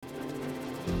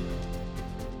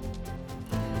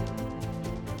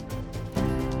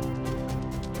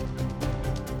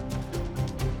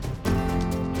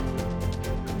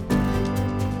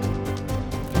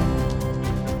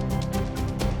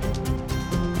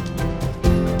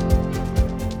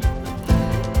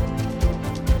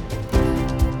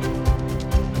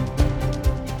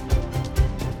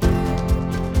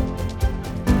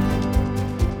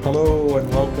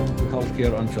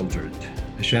Healthcare Unfiltered,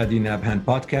 a Shadi Nabhan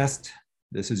podcast.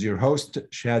 This is your host,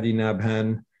 Shadi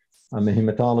Nabhan. I'm a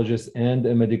hematologist and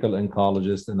a medical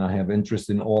oncologist, and I have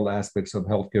interest in all aspects of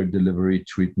healthcare delivery,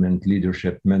 treatment,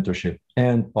 leadership, mentorship,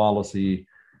 and policy.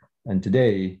 And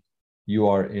today, you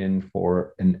are in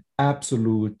for an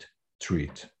absolute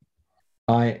treat.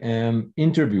 I am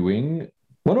interviewing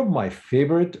one of my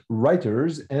favorite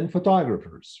writers and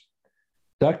photographers,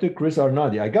 Dr. Chris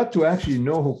Arnade. I got to actually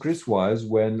know who Chris was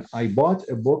when I bought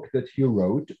a book that he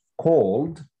wrote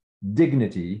called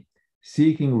Dignity,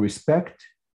 Seeking Respect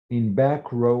in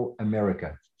Back Row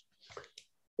America.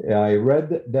 I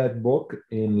read that book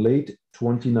in late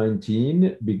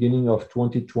 2019, beginning of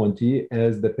 2020,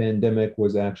 as the pandemic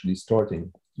was actually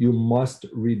starting. You must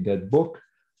read that book.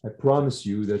 I promise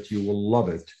you that you will love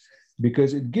it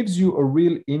because it gives you a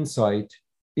real insight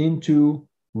into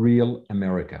real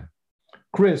America.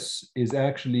 Chris is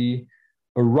actually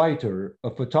a writer, a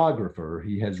photographer.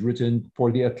 He has written for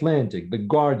The Atlantic, The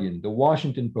Guardian, The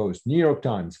Washington Post, New York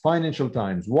Times, Financial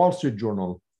Times, Wall Street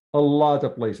Journal, a lot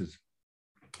of places.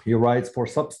 He writes for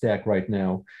Substack right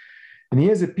now. And he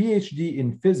has a PhD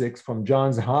in physics from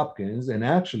Johns Hopkins and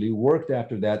actually worked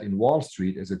after that in Wall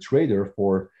Street as a trader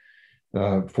for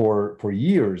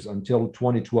years until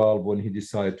 2012 when he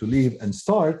decided to leave and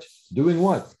start doing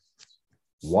what?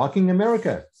 Walking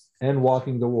America and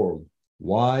walking the world.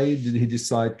 Why did he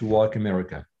decide to walk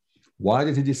America? Why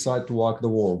did he decide to walk the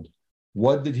world?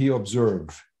 What did he observe?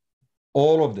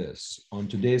 All of this on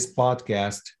today's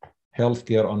podcast,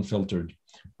 Healthcare Unfiltered.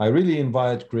 I really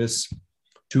invite Chris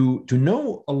to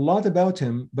know a lot about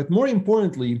him, but more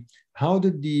importantly, how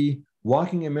did the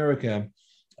Walking America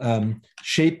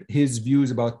shape his views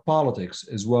about politics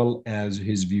as well as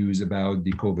his views about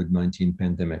the COVID-19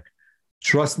 pandemic?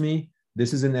 Trust me,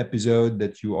 this is an episode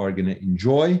that you are going to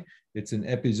enjoy. It's an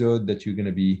episode that you're going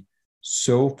to be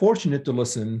so fortunate to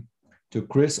listen to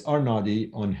Chris Arnade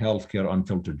on Healthcare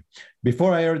Unfiltered.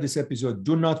 Before I air this episode,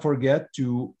 do not forget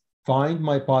to find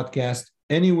my podcast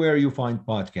anywhere you find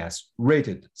podcasts. Rate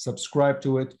it, subscribe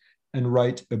to it, and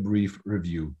write a brief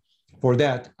review. For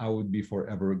that, I would be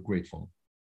forever grateful.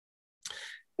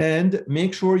 And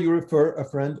make sure you refer a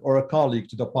friend or a colleague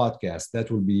to the podcast.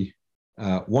 That will be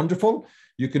wonderful.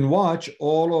 You can watch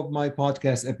all of my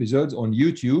podcast episodes on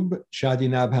YouTube, Shadi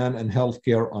Nabhan and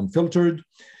Healthcare Unfiltered.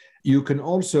 You can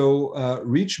also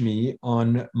reach me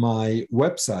on my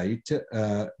website,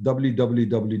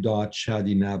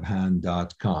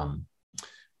 www.shadinabhan.com.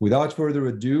 Without further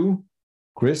ado,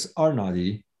 Chris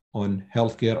Arnade on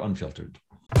Healthcare Unfiltered.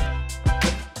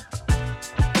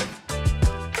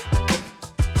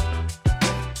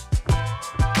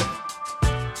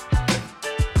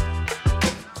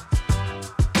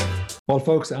 Well,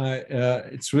 folks,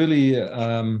 it's really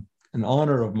an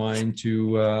honor of mine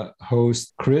to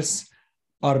host Chris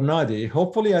Arnade.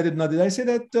 Hopefully, did I say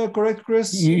that correct,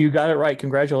 Chris? You got it right.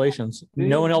 Congratulations.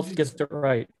 No one else gets it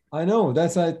right. I know. I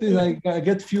think I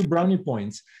get a few brownie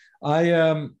points. I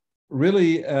am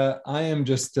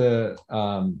just,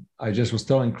 I just was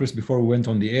telling Chris before we went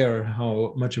on the air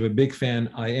how much of a big fan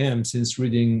I am since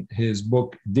reading his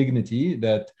book, Dignity,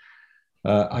 that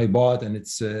I bought, and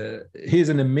he's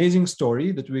an amazing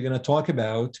story that we're going to talk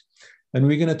about, and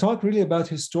we're going to talk really about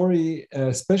his story,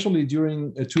 especially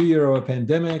during a 2-year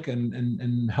pandemic,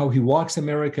 and how he walks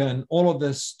America and all of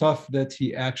the stuff that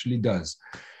he actually does.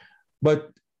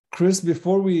 But Chris,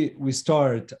 before we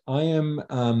start, I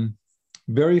am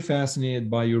very fascinated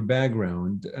by your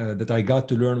background that I got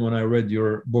to learn when I read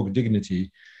your book,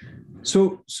 Dignity.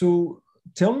 So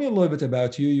tell me a little bit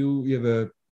about you. You have a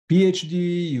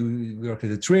PhD, you work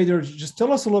as a trader. Just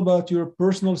tell us a little about your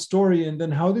personal story, and then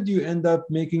how did you end up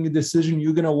making a decision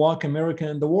you're going to walk America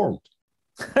and the world?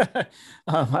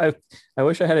 I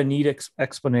wish I had a neat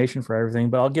explanation for everything,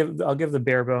 but I'll give the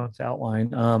bare bones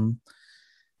outline.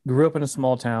 Grew up in a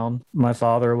small town. My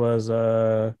father was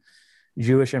a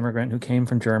Jewish immigrant who came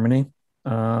from Germany.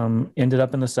 Ended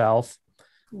up in the South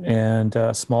and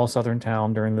a small southern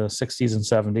town during the 60s and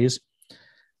 70s.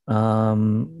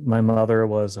 My mother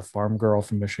was a farm girl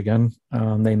from Michigan.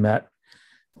 They met.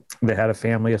 They had a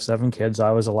family of 7 kids.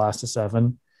 I was the last of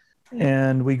 7.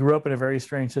 And we grew up in a very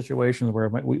strange situation where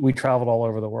we traveled all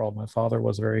over the world. My father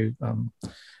was very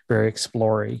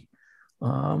explory.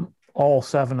 All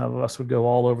 7 of us would go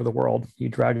all over the world. He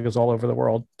dragged us all over the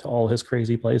world to all his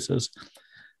crazy places.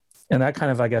 And that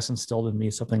kind of, I guess, instilled in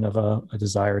me something of a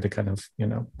desire to kind of,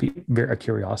 be a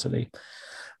curiosity.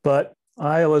 But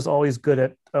I was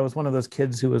one of those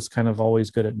kids who was kind of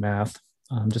always good at math,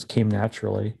 just came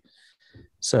naturally.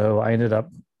 So I ended up,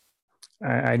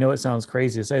 I know it sounds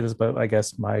crazy to say this, but I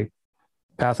guess my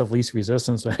path of least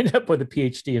resistance. I ended up with a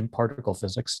PhD in particle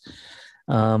physics.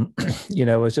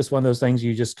 It's just one of those things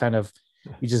you just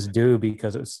do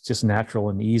because it's just natural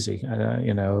and easy.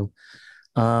 I know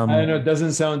it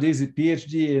doesn't sound easy.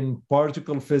 PhD in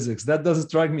particle physics. That doesn't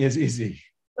strike me as easy.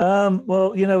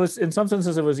 Well, it's, in some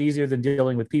senses, it was easier than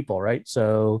dealing with people, right?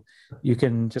 So you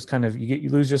can just you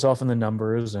lose yourself in the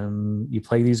numbers and you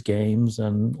play these games,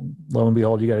 and lo and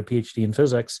behold, you got a PhD in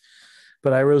physics.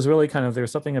 But I was really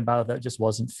there's something about it that just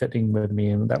wasn't fitting with me,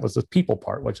 and that was the people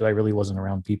part, which I really wasn't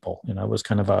around people. It was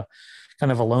kind of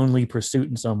a lonely pursuit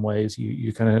in some ways.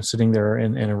 You kind of sitting there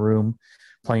in a room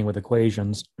playing with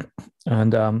equations,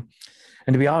 and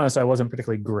to be honest, I wasn't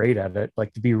particularly great at it.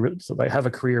 Like have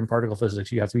a career in particle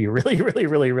physics, you have to be really, really,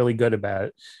 really, really good about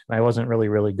it. And I wasn't really,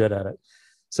 really good at it.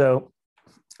 So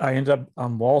I ended up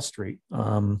on Wall Street.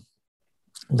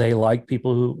 They liked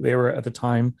people they were at the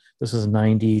time, this is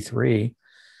 93,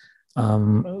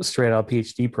 straight out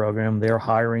PhD program. They were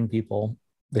hiring people.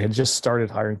 They had just started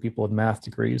hiring people with math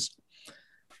degrees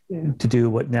to do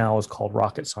what now is called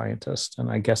rocket scientist. And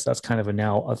I guess that's kind of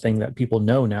a thing that people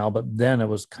know now, but then it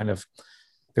was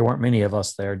there weren't many of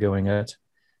us there doing it.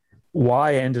 Why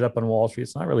I ended up on Wall Street,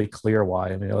 it's not really clear why.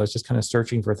 I mean, I was just kind of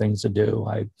searching for things to do.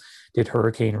 I did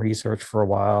hurricane research for a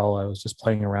while. I was just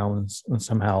playing around, and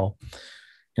somehow,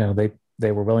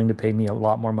 they were willing to pay me a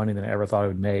lot more money than I ever thought I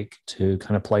would make to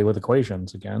kind of play with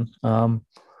equations again. But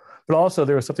also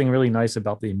there was something really nice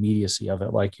about the immediacy of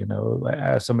it. Like,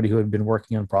 as somebody who had been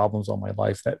working on problems all my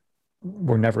life that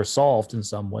were never solved in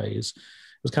some ways,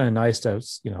 it was kind of nice to,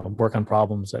 work on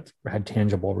problems that had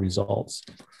tangible results.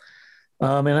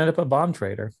 And I ended up a bond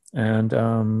trader. And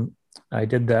I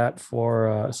did that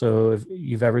for, so if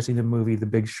you've ever seen the movie The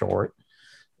Big Short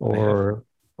or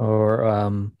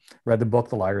read the book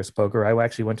The Liar's Poker, I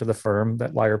actually went to the firm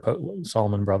that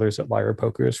Solomon Brothers at Liar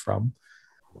Poker is from.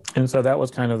 And so that was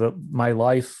kind of my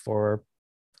life for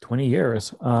 20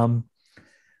 years.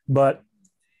 But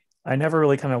I never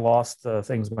really kind of lost the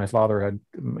things my father had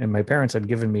and my parents had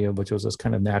given me, which was this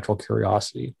kind of natural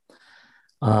curiosity.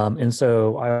 And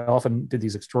so I often did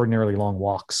these extraordinarily long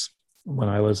walks when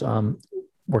I was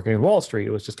working in Wall Street.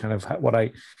 It was just kind of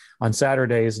on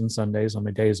Saturdays and Sundays on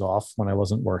my days off when I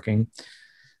wasn't working.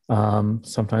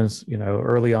 Sometimes,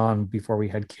 early on before we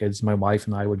had kids, my wife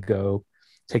and I would go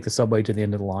take the subway to the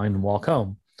end of the line and walk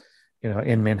home,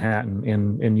 in Manhattan,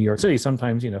 in New York City,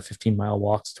 sometimes, 15-mile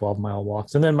walks, 12-mile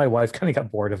walks. And then my wife kind of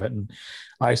got bored of it and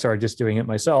I started just doing it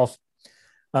myself.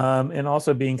 And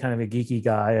also being kind of a geeky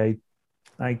guy,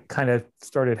 I kind of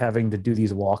started having to do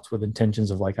these walks with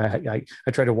intentions of like, I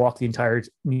tried to walk the entire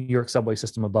New York subway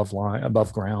system above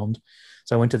ground.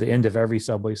 So I went to the end of every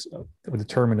subway with the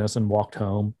terminus and walked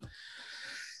home.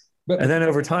 And then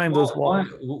over time, those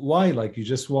walks. Why? Like you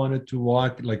just wanted to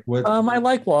walk? Like what? I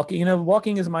like walking.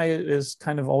 Walking is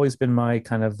kind of always been my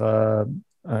kind of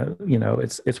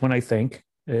it's when I think.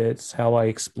 It's how I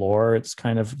explore. It's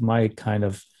kind of my kind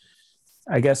of.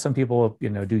 I guess some people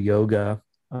do yoga.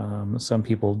 Some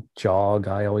people jog.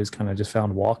 I always kind of just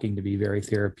found walking to be very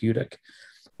therapeutic,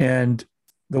 and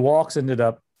the walks ended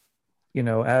up.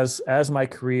 As my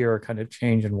career kind of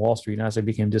changed in Wall Street, and as I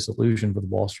became disillusioned with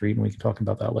Wall Street, and we can talk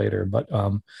about that later, but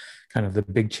kind of the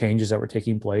big changes that were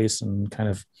taking place, and kind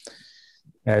of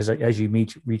as you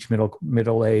reach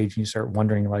middle age, and you start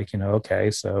wondering, like, okay,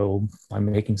 so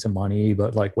I'm making some money,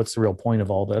 but like, what's the real point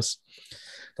of all this?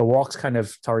 The walks kind of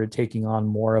started taking on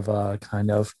more of a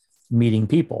kind of meeting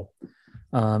people,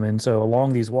 and so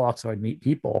along these walks, I'd meet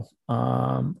people.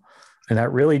 And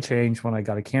that really changed when I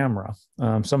got a camera.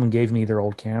 Someone gave me their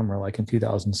old camera like in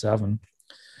 2007.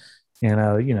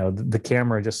 And, the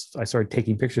camera I started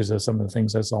taking pictures of some of the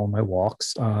things I saw on my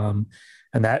walks. And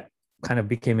that kind of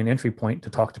became an entry point to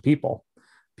talk to people.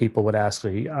 People would ask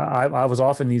me, I was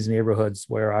often in these neighborhoods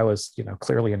where I was,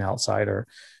 clearly an outsider.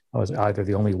 I was either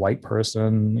the only white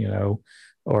person,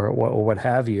 or what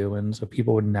have you. And so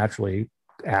people would naturally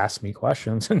ask me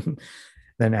questions and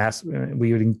then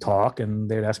we would talk, and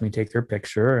they'd ask me to take their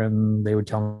picture, and they would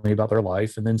tell me about their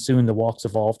life. And then soon the walks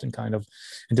evolved and kind of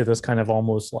into this kind of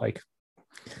almost like,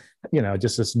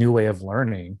 just this new way of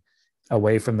learning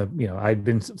away from I'd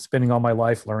been spending all my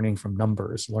life learning from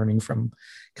numbers, learning from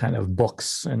kind of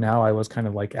books. And now I was kind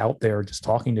of like out there just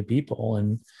talking to people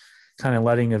and kind of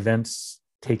letting events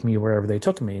take me wherever they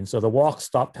took me. And so the walk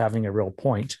stopped having a real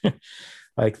point.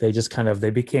 Like they just they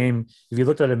became, if you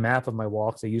looked at a map of my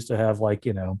walks, they used to have like,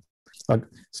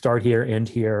 start here, end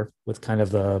here, with kind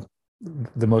of the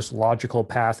most logical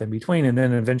path in between. And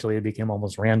then eventually it became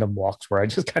almost random walks where I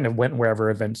just kind of went wherever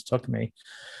events took me.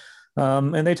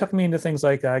 And they took me into things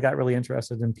like I got really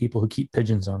interested in people who keep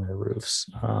pigeons on their roofs.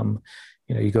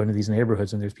 You go into these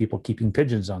neighborhoods and there's people keeping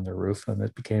pigeons on their roof. And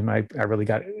it became, I really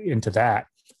got into that.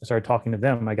 I started talking to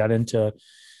them. I got into,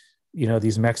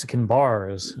 these Mexican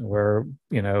bars where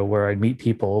I'd meet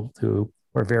people who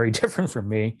were very different from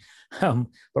me, but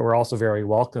were also very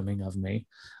welcoming of me.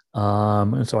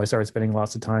 And so I started spending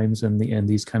lots of times in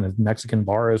these kind of Mexican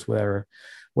bars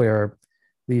where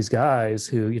these guys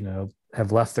who,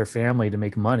 have left their family to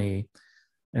make money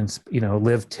and,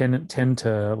 live tend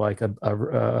to like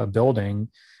a building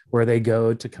where they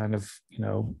go to kind of,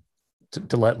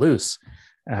 to let loose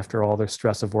after all their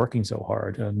stress of working so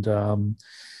hard. And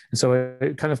so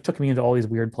it kind of took me into all these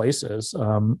weird places.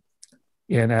 And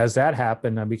as that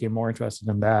happened, I became more interested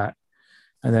in that.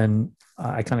 And then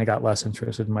I kind of got less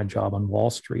interested in my job on Wall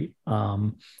Street.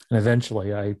 And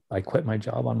eventually I quit my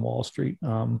job on Wall Street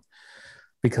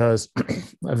because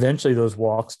eventually those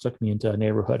walks took me into a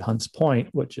neighborhood, Hunts Point,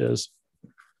 which is,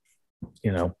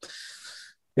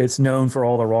 it's known for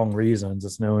all the wrong reasons.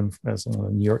 It's known as one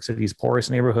of New York City's poorest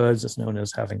neighborhoods. It's known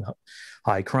as having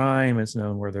high crime. It's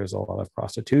known where there's a lot of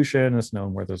prostitution. It's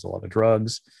known where there's a lot of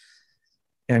drugs.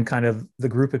 And kind of the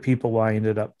group of people I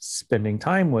ended up spending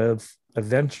time with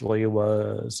eventually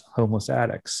was homeless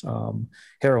addicts,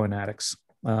 heroin addicts,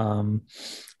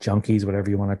 junkies, whatever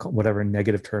you want to call, whatever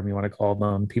negative term you want to call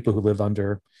them, people who live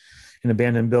in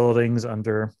abandoned buildings,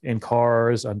 in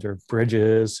cars, under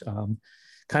bridges,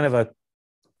 kind of a,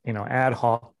 ad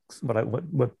hoc,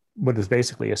 what is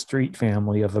basically a street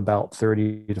family of about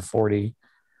 30 to 40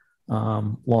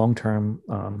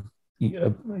 long-term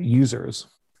users,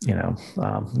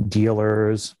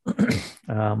 dealers,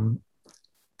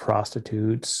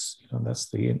 prostitutes. That's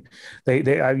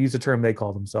they I use the term they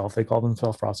call themselves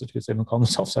prostitutes. They don't call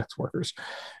themselves sex workers.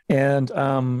 And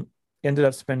ended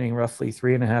up spending roughly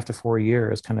 3.5 to 4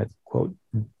 years kind of quote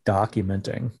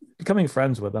documenting, becoming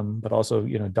friends with them, but also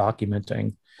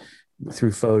documenting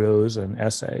through photos and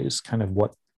essays kind of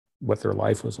what their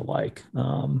life was like.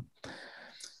 And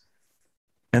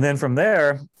then from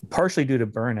there, partially due to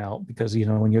burnout, because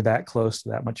when you're that close to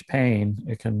that much pain,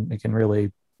 it can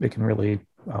really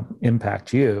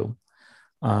impact you.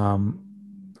 I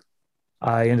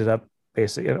ended up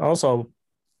basically, and also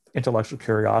intellectual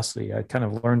curiosity. I kind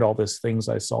of learned all these things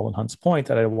I saw in Hunts Point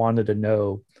that I wanted to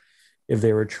know if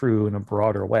they were true in a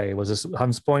broader way. Was this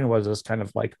Hunts Point, or was this kind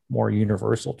of like more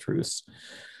universal truths?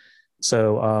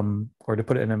 So, or to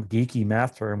put it in a geeky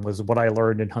math term, was what I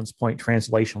learned in Hunts Point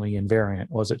translationally invariant?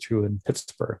 Was it true in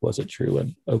Pittsburgh? Was it true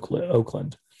in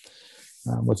Oakland?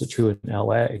 Was it true in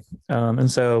LA? And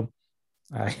so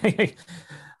I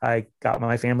got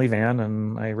my family van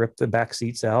and I ripped the back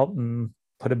seats out and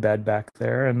put a bed back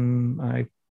there, and I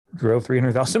drove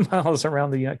 300,000 miles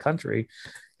around the country,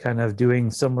 kind of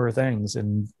doing similar things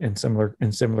in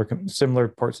similar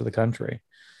parts of the country,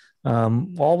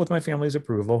 all with my family's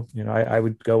approval. I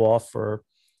would go off for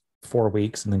 4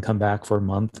 weeks and then come back for a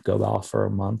month, go off for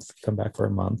a month, come back for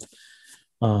a month,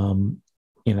 and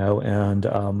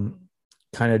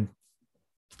kind of,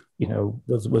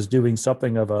 was doing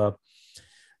something of a,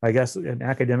 I guess, an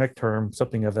academic term,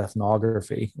 something of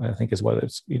ethnography, I think is what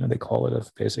it's, they call it,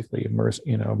 of basically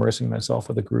immersing myself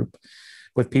with a group,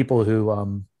 with people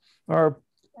who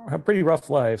have pretty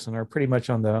rough lives and are pretty much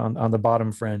on the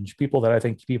bottom fringe, people that I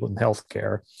think people in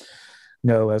healthcare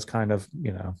know as kind of,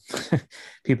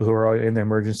 people who are in the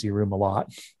emergency room a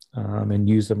lot, and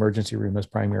use the emergency room as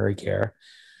primary care.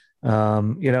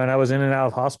 And I was in and out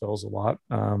of hospitals a lot,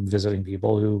 visiting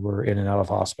people who were in and out of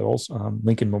hospitals,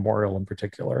 Lincoln Memorial in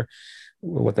particular,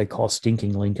 what they call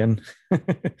Stinking Lincoln,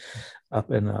 up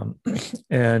in,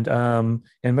 and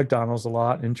McDonald's a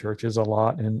lot, in churches a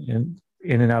lot, and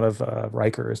in and out of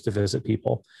Rikers to visit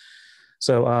people.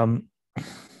 So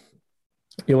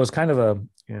it was kind of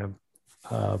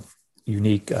a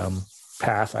unique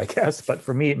path, I guess, but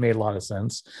for me, it made a lot of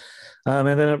sense. And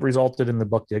then it resulted in the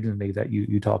book Dignity that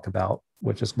you talk about,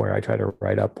 which is where I try to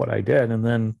write up what I did. And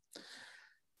then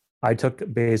I took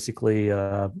basically,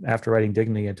 after writing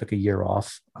Dignity, I took a year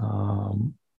off,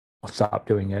 stopped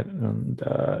doing it, and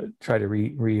try to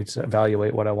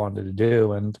reevaluate what I wanted to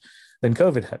do. And then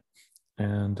COVID hit.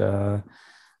 And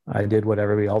I did what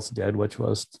everybody else did, which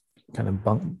was kind of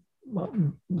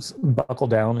buckle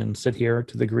down and sit here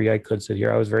to the degree I could sit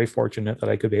here. I was very fortunate that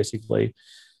I could basically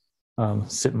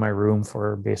sit in my room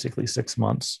for basically 6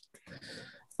 months.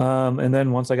 And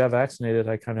then once I got vaccinated,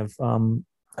 I kind of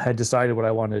had decided what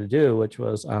I wanted to do, which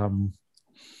was, go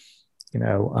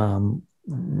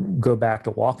back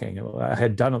to walking. I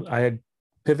had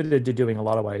pivoted to doing a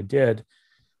lot of what I did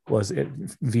was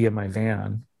via my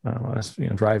van. I was,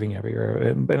 driving everywhere,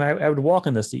 and I would walk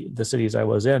in the cities I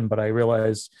was in, but I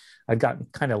realized I'd gotten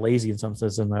kind of lazy in some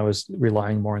sense, and I was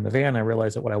relying more on the van. I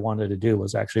realized that what I wanted to do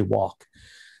was actually walk,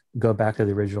 go back to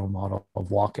the original model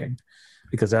of walking,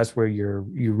 because that's where you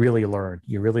really learn.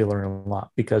 You really learn a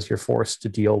lot because you're forced to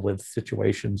deal with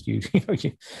situations.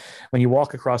 When you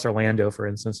walk across Orlando, for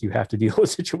instance, you have to deal with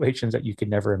situations that you could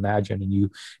never imagine, and you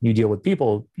deal with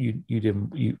people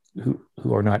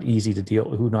who are not easy to deal,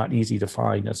 who not easy to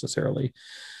find necessarily.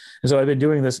 And so I've been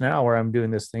doing this now, where I'm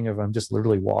doing this thing of I'm just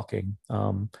literally walking,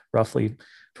 roughly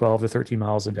 12 to 13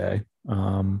 miles a day.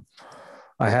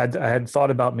 I had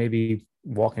thought about maybe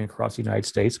walking across the United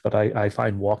States, but I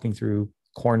find walking through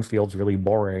cornfields really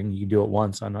boring. You do it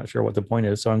once, I'm not sure what the point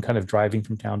is. So I'm kind of driving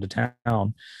from town to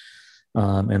town.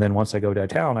 And then once I go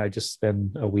downtown, I just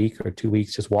spend a week or 2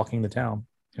 weeks just walking the town,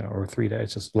 or 3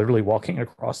 days, just literally walking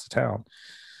across the town.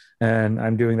 And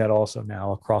I'm doing that also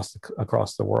now across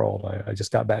the world. I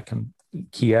just got back from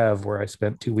Kiev, where I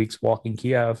spent 2 weeks walking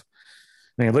Kiev.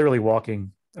 I mean, literally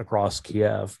walking across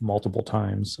Kiev multiple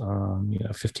times,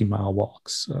 15-mile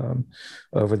walks,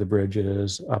 over the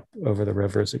bridges, up over the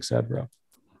rivers, etc.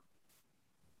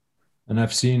 And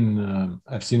I've seen a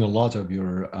lot of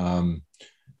your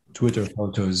Twitter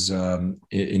photos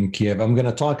in Kiev. I'm going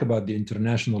to talk about the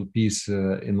international piece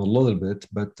in a little bit,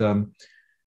 but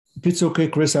if it's okay,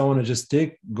 Chris, I want to just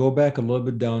go back a little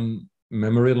bit down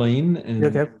memory lane, and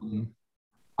Okay.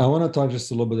 I want to talk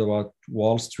just a little bit about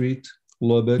Wall Street a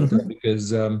little bit,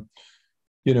 because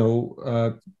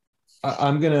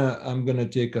I'm gonna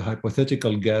take a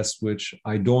hypothetical guess, which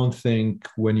I don't think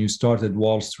when you started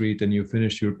Wall Street and you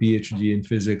finished your PhD in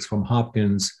physics from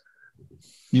Hopkins,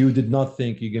 you did not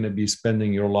think you're gonna be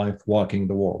spending your life walking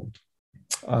the world.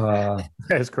 That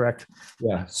is correct.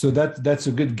 Yeah, so that's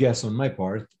a good guess on my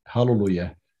part.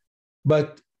 Hallelujah.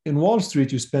 But in Wall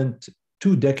Street, you spent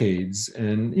 2 decades,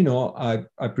 and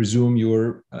I presume you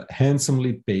were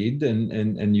handsomely paid,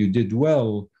 and you did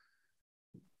well.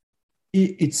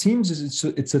 It seems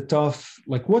it's a tough,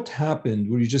 like, what happened?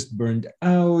 Were you just burned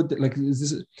out? Like,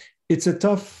 it's a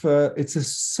tough,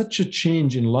 such a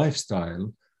change in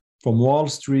lifestyle from Wall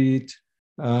Street,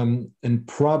 and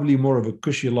probably more of a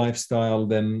cushy lifestyle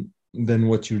than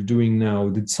what you're doing now.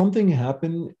 Did something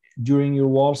happen during your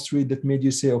Wall Street that made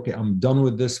you say, okay, I'm done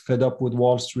with this, fed up with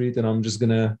Wall Street, and I'm just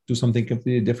gonna do something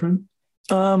completely different?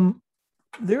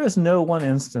 There is no one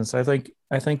instance. I think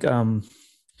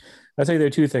there are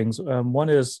two things. One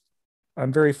is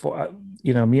I'm very, I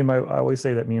always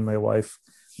say that me and my wife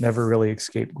never really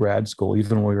escaped grad school.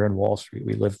 Even when we were in Wall Street,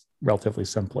 we lived relatively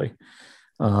simply.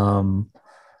 I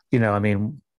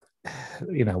mean,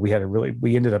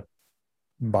 we ended up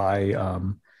by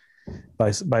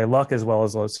luck, as well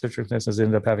as circumstances,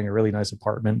 ended up having a really nice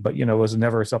apartment, but it was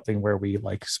never something where we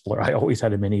like splurge. I always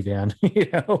had a minivan.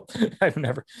 I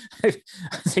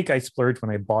think I splurged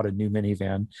when I bought a new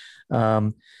minivan.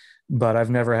 But I've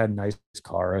never had nice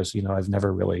cars. I've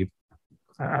never really,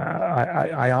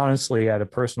 I honestly, at a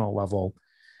personal level,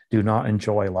 do not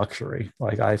enjoy luxury.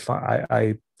 Like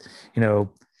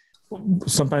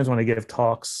sometimes when I give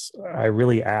talks, I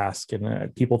really ask,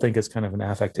 and people think it's kind of an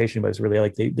affectation, but it's really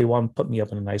like they want to put me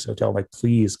up in a nice hotel. I'm like,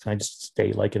 please, can I just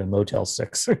stay like in a Motel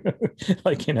 6?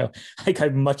 Like I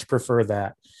much prefer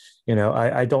that.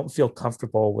 I don't feel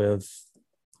comfortable with.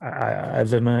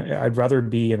 I'd rather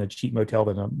be in a cheap motel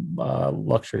than a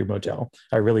luxury motel.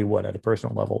 I really would, at a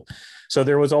personal level. So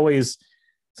there was always.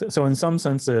 So in some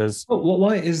senses, well,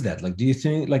 why is that? Like, do you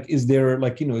think, like, is there,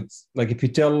 like, it's like if you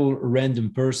tell a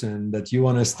random person that you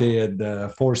want to stay at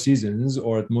the Four Seasons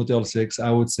or at Motel 6, I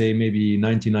would say maybe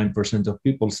 99% of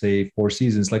people say Four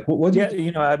Seasons. Like, what do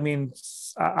you I mean,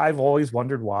 I've always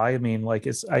wondered why. I mean, like,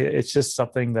 it's just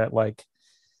something that, like,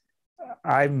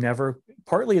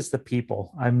 partly it's the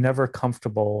people. I've never been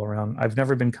comfortable around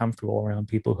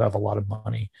people who have a lot of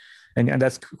money. And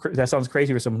that sounds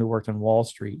crazy for someone who worked on Wall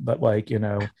Street, but like, it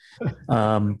was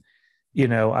kind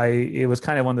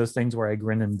of one of those things where I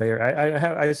grin and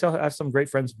bear. I still have some great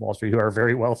friends in Wall Street who are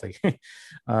very wealthy.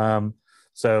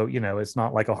 So, it's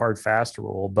not like a hard, fast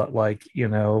rule, but like,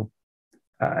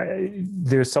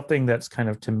 there's something that's kind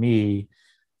of, to me,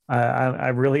 I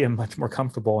really am much more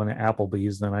comfortable in an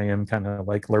Applebee's than I am kind of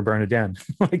like Le Bernardin.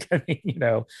 Like, I mean,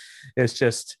 it's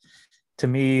just, to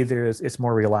me, it's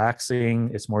more relaxing,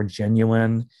 it's more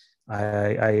genuine.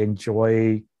 I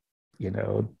enjoy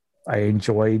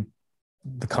the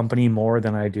company more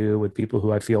than I do with people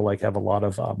who I feel like have a lot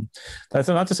of that's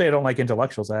not to say I don't like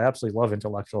intellectuals. I absolutely love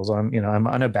intellectuals. I'm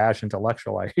unabashed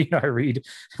intellectual. I read,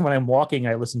 when I'm walking,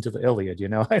 I listen to the Iliad.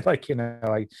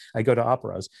 I go to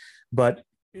operas, but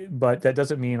that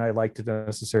doesn't mean I like to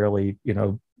necessarily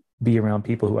be around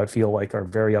people who I feel like are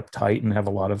very uptight and have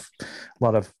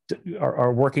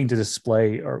are working to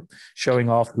display or showing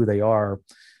off who they are,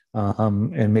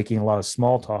 and making a lot of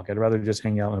small talk. I'd rather just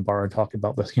hang out in a bar and talk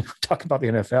about talk about the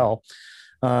NFL.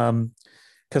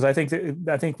 Because I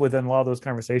think within a lot of those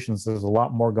conversations, there's a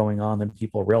lot more going on than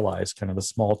people realize. Kind of the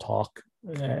small talk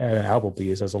at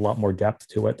Applebee's has a lot more depth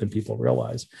to it than people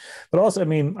realize. But also, I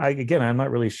mean, I'm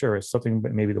not really sure. It's something,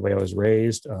 but maybe the way I was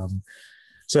raised.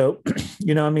 So,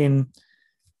 I mean,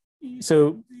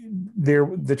 so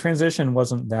the transition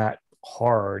wasn't that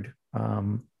hard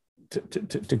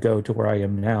to go to where I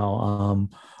am now.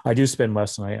 I do spend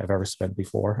less than I've ever spent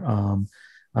before.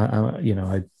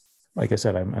 Like I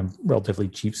said, I'm relatively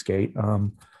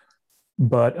cheapskate.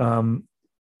 But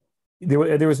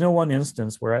there was no one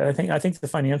instance where I think the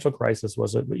financial crisis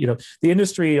was, the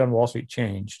industry on Wall Street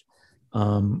changed.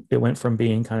 It went from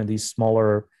being kind of these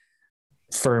smaller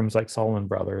firms like Salomon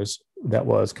Brothers that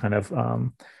was kind of,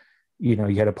 you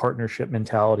had a partnership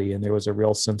mentality and there was a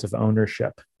real sense of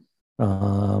ownership.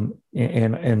 And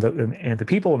the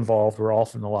people involved were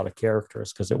often a lot of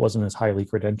characters because it wasn't as highly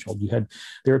credentialed.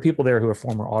 There were people there who were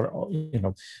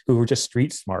who were just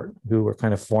street smart, who were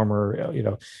kind of former,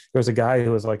 there was a guy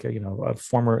who was like a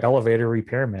former elevator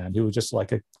repairman who was just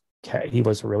like he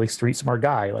was a really street smart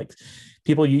guy. Like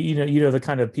people, the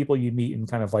kind of people you meet in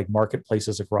kind of like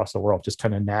marketplaces across the world, just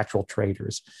kind of natural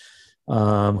traders,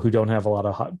 who don't have a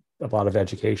lot of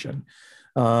education.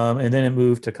 And then it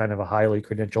moved to kind of a highly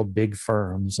credentialed big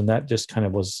firms. And that just kind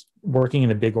of was working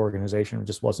in a big organization. It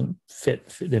just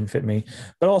didn't fit me.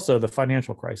 But also the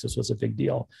financial crisis was a big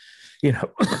deal.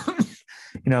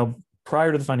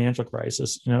 Prior to the financial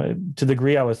crisis, to the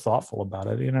degree I was thoughtful about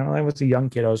it, I was a young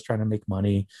kid. I was trying to make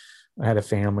money. I had a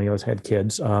family. I had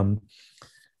kids.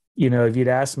 If you'd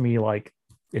asked me like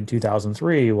in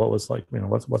 2003, what was like,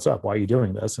 what's up? Why are you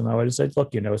doing this? And I would have said,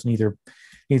 look,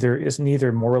 it's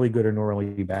neither morally good or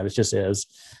morally bad. It just is,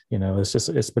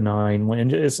 it's benign.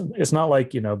 When it's not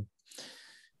like,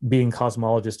 being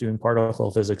cosmologist doing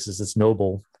particle physics is this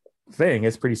noble thing.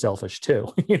 It's pretty selfish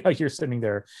too. You're sitting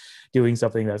there doing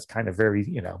something that's kind of very,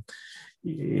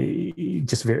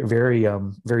 just very, very,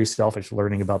 very selfish,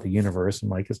 learning about the universe.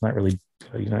 And like, it's not really,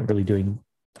 you're not really doing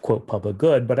quote public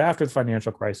good. But after the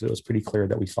financial crisis, it was pretty clear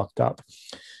that we fucked up.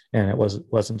 And it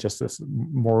wasn't just this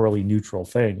morally neutral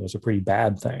thing. It was a pretty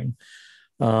bad thing.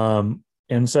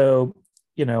 And so,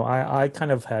 I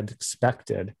kind of had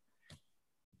expected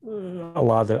a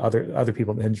lot of the other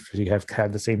people in the industry have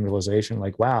had the same realization,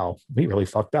 like, wow, we really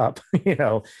fucked up.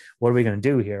 What are we going to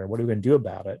do here? What are we going to do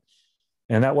about it?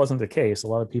 And that wasn't the case. A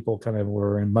lot of people kind of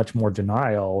were in much more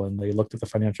denial, and they looked at the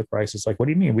financial crisis like, what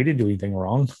do you mean? We didn't do anything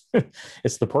wrong.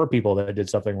 It's the poor people that did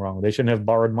something wrong. They shouldn't have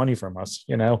borrowed money from us,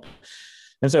 And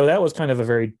so that was kind of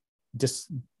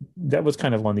that was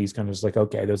kind of one of these kind of like,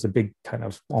 okay, there's a big kind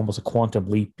of almost a quantum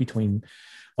leap between,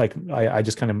 like, I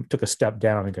just kind of took a step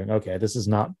down and going, okay, this is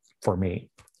not for me.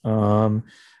 And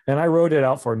I wrote it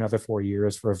out for another 4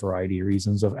 years for a variety of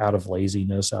reasons, out of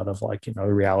laziness, out of like, the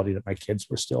reality that my kids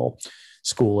were still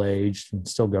school aged and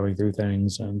still going through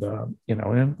things. And,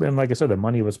 and like I said, the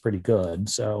money was pretty good.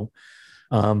 So,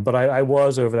 but I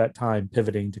was over that time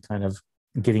pivoting to kind of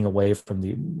getting away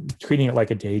from treating it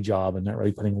like a day job and not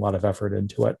really putting a lot of effort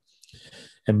into it,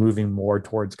 and moving more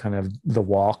towards kind of the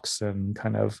walks and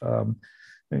kind of,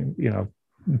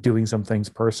 doing some things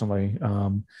personally,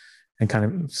 and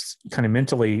kind of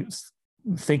mentally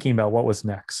thinking about what was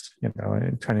next,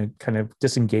 and trying to kind of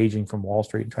disengaging from Wall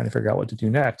Street and trying to figure out what to do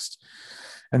next.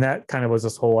 And that kind of was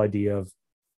this whole idea of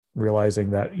realizing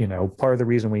that, part of the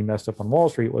reason we messed up on Wall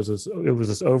Street was it was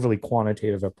this overly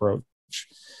quantitative approach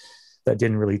that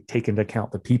didn't really take into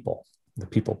account the people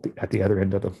at the other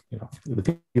end of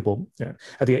the people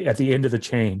at the end of the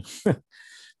chain.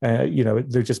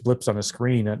 They're just blips on a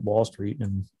screen at Wall Street,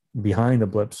 and behind the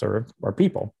blips are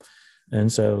people.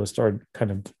 And so I started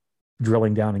kind of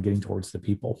drilling down and getting towards the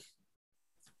people.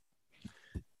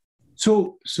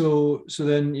 So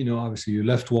then, obviously you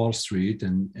left Wall Street,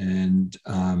 and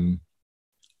I'm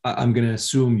going to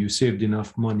assume you saved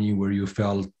enough money where you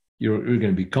felt you're going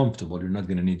to be comfortable. You're not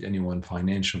going to need anyone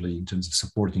financially in terms of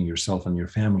supporting yourself and your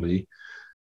family.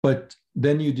 But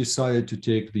then you decided to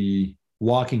take the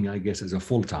walking, I guess, as a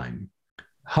full-time.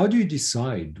 How do you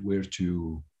decide where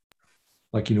to,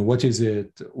 what is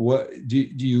it? What do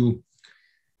you,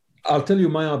 I'll tell you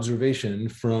my observation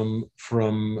from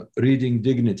reading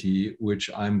Dignity,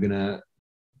 which I'm going to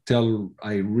tell,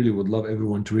 I really would love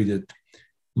everyone to read it.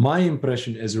 My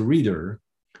impression as a reader,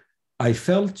 I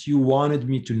felt you wanted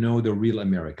me to know the real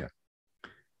America.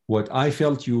 what I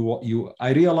felt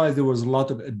I realized there was a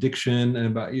lot of addiction,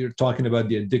 and you're talking about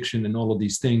the addiction and all of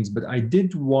these things. But I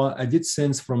did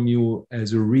sense from you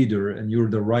as a reader, and you're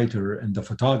the writer and the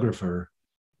photographer,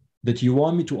 that you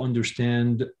want me to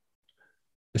understand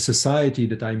a society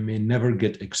that I may never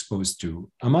get exposed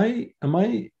to. Am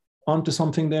I onto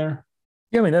something there?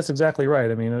 Yeah, I mean, that's exactly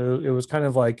right. I mean, it was kind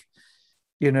of like,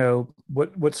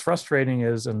 what's frustrating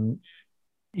is, and,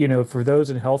 for those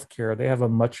in healthcare, they have a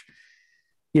much,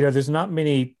 there's not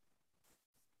many,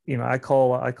 I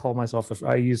call myself,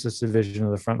 I use this division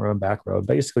of the front row and back row,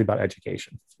 basically about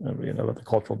education, the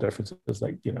cultural differences,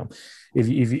 like, if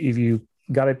you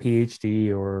got a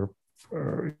PhD or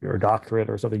doctorate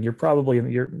or something, you're probably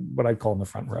you're what I'd call in the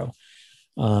front row.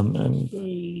 And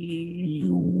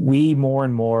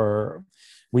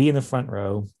we in the front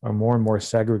row are more and more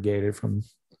segregated from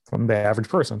the average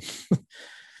person.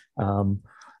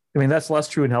 I mean, that's less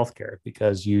true in healthcare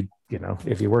because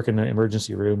if you work in an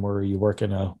emergency room or you work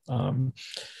in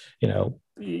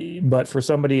but for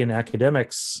somebody in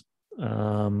academics,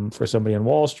 for somebody on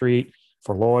Wall Street,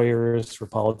 for lawyers, for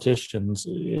politicians,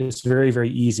 it's very,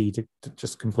 very easy to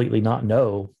just completely not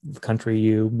know the country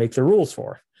you make the rules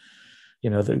for.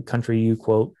 The country you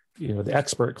quote, the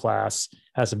expert class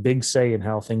has a big say in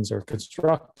how things are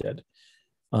constructed.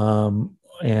 I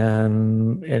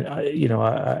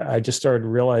just started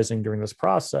realizing during this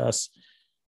process,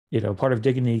 part of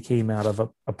Dignity came out of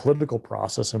a political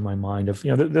process in my mind of,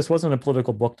 this wasn't a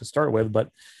political book to start with, but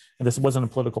this wasn't a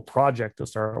political project to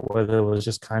start with. It was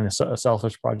just kind of a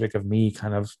selfish project of me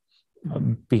kind of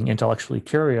being intellectually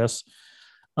curious.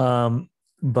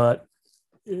 But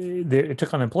it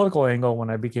took on a political angle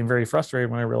when I became very frustrated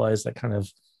when I realized that kind of,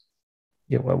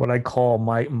 what I call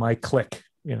my clique,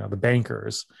 the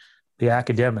bankers, the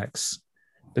academics,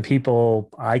 the people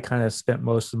I kind of spent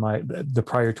most of the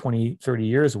prior 20, 30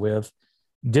 years with,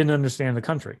 didn't understand the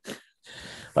country.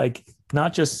 Like,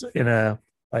 not just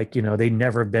they'd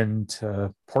never been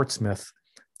to Portsmouth,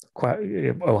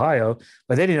 Ohio,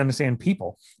 but they didn't understand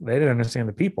people. They didn't understand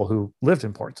the people who lived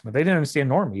in Portsmouth. They didn't understand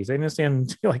normies. They didn't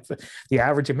understand like the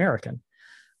average American.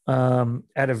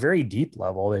 At a very deep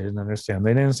level, they didn't understand.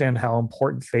 They didn't understand how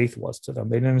important faith was to them.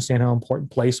 They didn't understand how important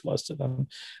place was to them.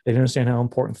 They didn't understand how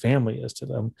important family is to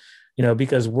them.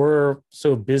 Because we're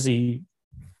so busy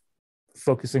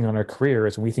focusing on our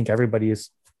careers, and we think everybody is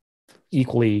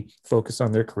equally focused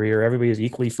on their career. Everybody is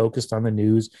equally focused on the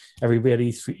news.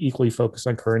 Everybody's equally focused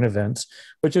on current events,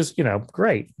 which is,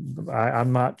 great.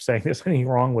 I'm not saying there's anything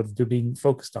wrong with being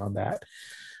focused on that,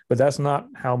 but that's not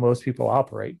how most people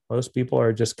operate. Most people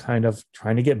are just kind of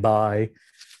trying to get by,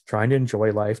 trying to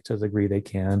enjoy life to the degree they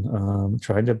can,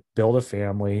 trying to build a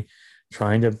family,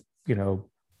 trying to,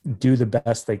 do the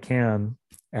best they can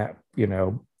at,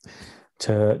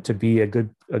 to be a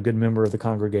good member of the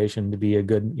congregation, to be a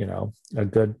good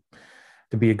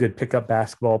pickup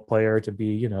basketball player, to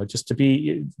be, just to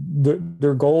be,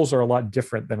 their goals are a lot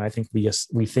different than I think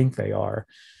we think they are.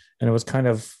 And it was kind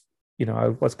of, I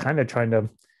was kind of trying to,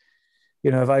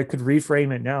 if I could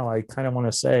reframe it now, I kind of want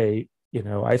to say,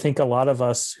 I think a lot of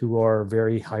us who are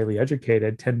very highly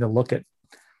educated tend to look at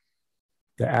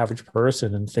the average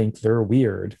person and think they're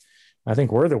weird. I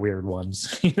think we're the weird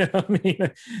ones, what I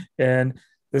mean? And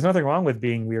there's nothing wrong with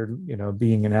being weird,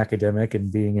 being an academic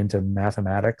and being into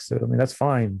mathematics. I mean, that's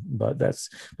fine, but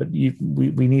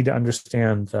we need to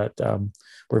understand that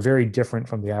we're very different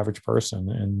from the average person.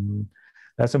 And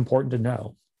that's important to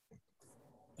know.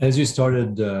 As you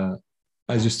started the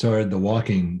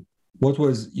walking, what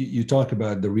was, you talk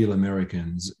about the real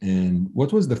Americans, and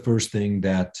what was the first thing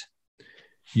that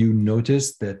you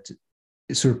noticed that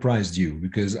surprised you?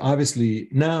 Because obviously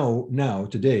now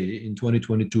today in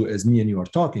 2022, as me and you are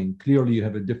talking, clearly you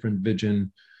have a different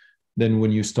vision than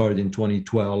when you started in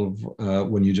 2012,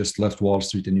 when you just left Wall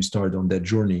Street and you started on that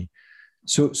journey.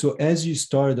 So as you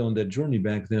started on that journey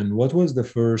back then, what was the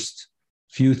first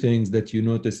few things that you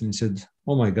noticed and said,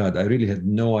 oh my God, I really had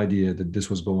no idea that this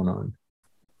was going on?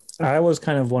 I was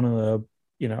kind of one of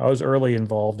the, I was early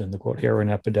involved in the quote heroin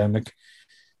epidemic.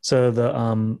 So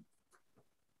the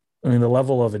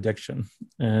level of addiction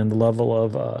and the level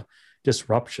of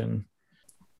disruption,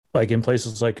 like in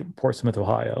places like Portsmouth,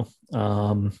 Ohio,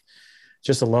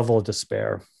 just a level of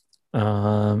despair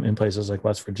in places like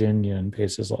West Virginia and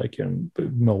places like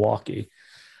Milwaukee.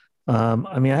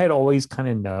 I had always kind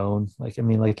of known, like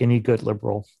any good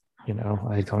liberal,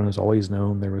 I had kind of always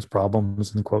known there was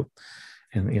problems in quote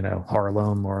in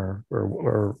Harlem or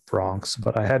Bronx,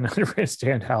 but I hadn't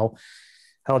understand how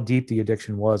deep the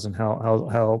addiction was and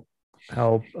how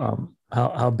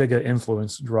big an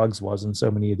influence drugs was in so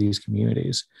many of these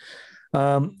communities.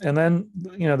 And then,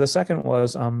 the second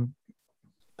was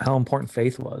how important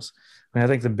faith was. I mean, I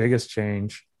think the biggest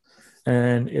change,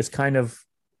 and it's kind of,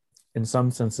 in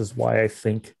some senses, why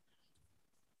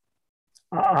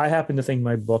I happen to think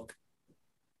my book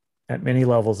at many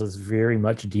levels is very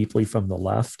much deeply from the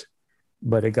left,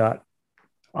 but it got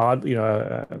odd,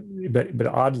 but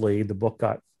oddly, the book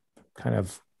got kind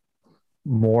of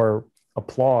more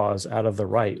applause out of the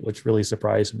right, which really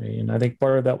surprised me. And I think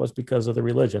part of that was because of the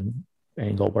religion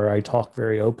angle, where I talk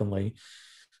very openly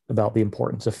about the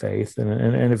importance of faith in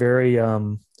a very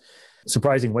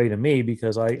surprising way to me,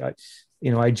 because I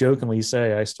jokingly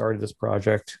say I started this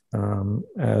project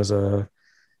as a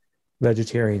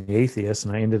vegetarian atheist,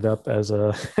 and I ended up as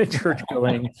a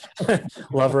church-going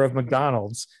lover of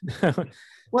McDonald's.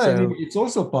 Well, I mean, it's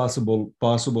also possible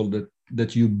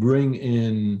that you bring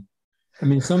in. I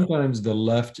mean, sometimes the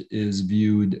left is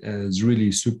viewed as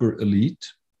really super elite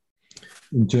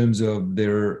in terms of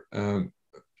their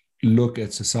look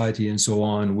at society and so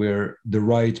on, where the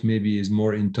right maybe is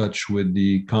more in touch with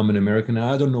the common American.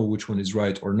 I don't know which one is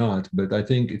right or not, but I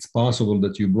think it's possible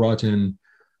that you brought in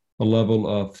a level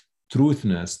of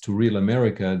truthness to real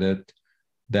America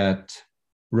that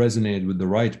resonate with the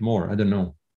right more. I don't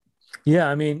know. Yeah,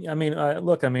 I mean,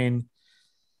 look, I mean,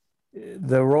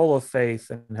 the role of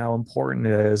faith and how important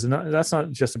it is, and that's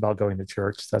not just about going to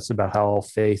church. That's about how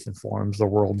faith informs the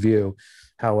worldview,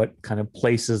 how it kind of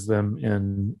places them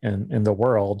in the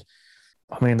world.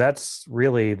 I mean, that's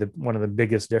really one of the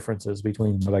biggest differences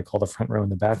between what I call the front row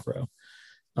and the back row.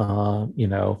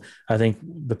 I think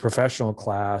the professional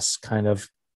class, kind of,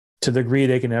 to the degree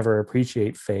they can ever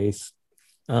appreciate faith,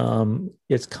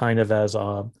 it's kind of as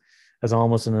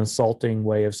almost an insulting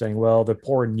way of saying, well, the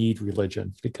poor need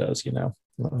religion because,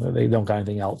 they don't got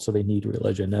anything else, so they need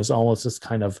religion, as almost this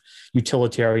kind of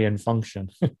utilitarian function,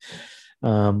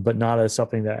 but not as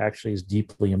something that actually is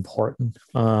deeply important,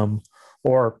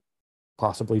 or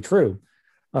possibly true,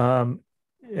 to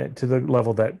the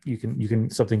level that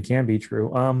something can be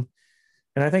true. And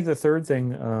I think the third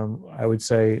thing I would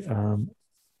say,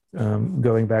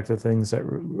 going back to things that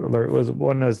was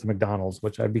one is the McDonald's,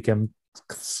 which I became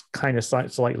kind of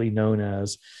slightly known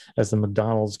as the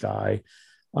McDonald's guy.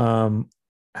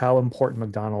 How important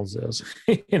McDonald's is,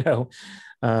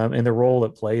 and the role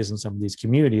it plays in some of these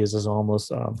communities is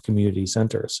almost community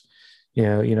centers.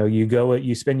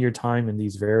 You spend your time in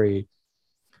these very,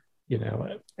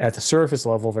 at the surface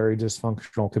level, very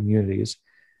dysfunctional communities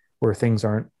where things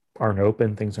aren't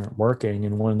open, things aren't working,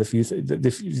 and one of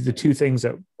the two things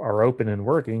that are open and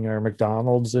working are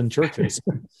McDonald's and churches.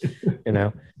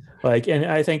 And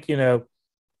I think one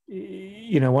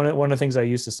of the things I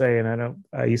used to say,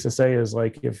 is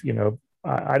like, if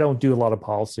I don't do a lot of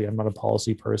policy. I'm not a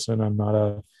policy person. I'm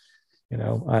not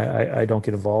I don't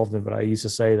get involved in it, but I used to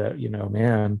say that,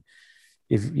 man,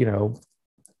 if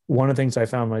one of the things I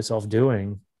found myself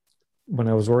doing when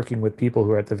I was working with people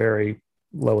who are at the very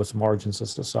lowest margins of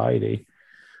society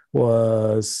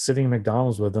was sitting at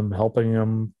McDonald's with them, helping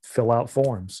them fill out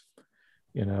forms,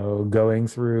 going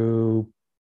through,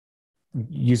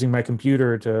 using my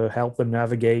computer to help them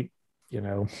navigate,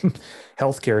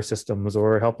 healthcare systems,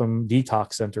 or help them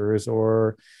detox centers,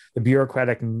 or the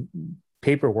bureaucratic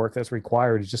paperwork that's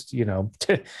required just,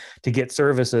 to get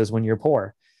services when you're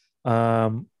poor.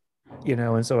 And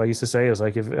so I used to say,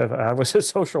 like, if I was a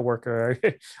social worker,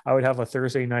 I would have a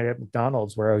Thursday night at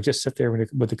McDonald's where I would just sit there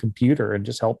with a computer and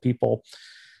just help people,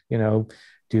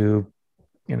 do,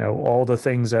 all the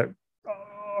things that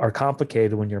are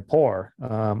complicated when you're poor,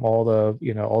 all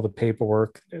the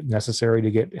paperwork necessary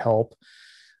to get help.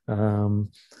 And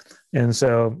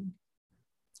so,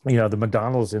 the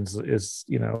McDonald's is it's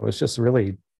just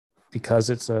really because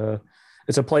it's a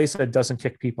place that doesn't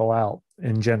kick people out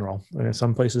in general. I mean,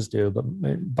 some places do, but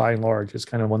by and large, it's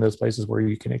kind of one of those places where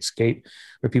you can escape,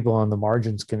 where people on the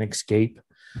margins can escape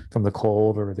from the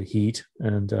cold or the heat,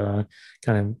 and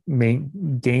kind of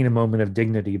gain a moment of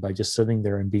dignity by just sitting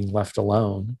there and being left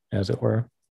alone, as it were.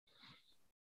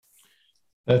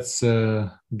 That's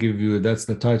the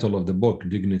title of the book,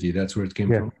 Dignity. That's where it came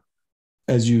from.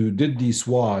 As you did these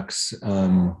walks,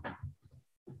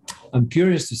 I'm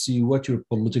curious to see what your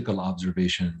political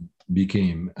observation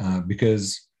became,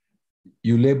 because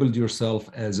you labeled yourself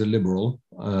as a liberal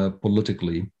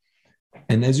politically.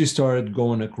 And as you started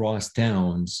going across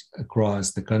towns,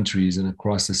 across the countries and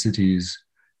across the cities,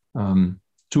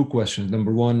 two questions.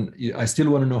 Number one, I still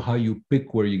want to know how you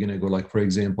pick where you're going to go. Like, for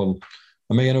example,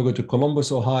 am I going to go to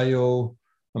Columbus, Ohio?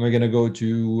 Am I going to go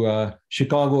to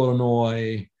Chicago,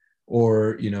 Illinois,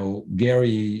 or,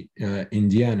 Gary,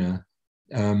 Indiana?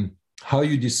 How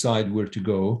you decide where to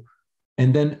go. And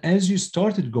then as you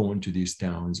started going to these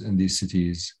towns and these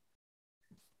cities,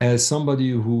 as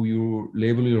somebody who you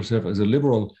label yourself as a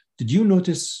liberal, did you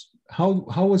notice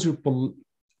how was your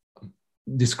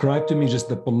describe to me just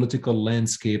the political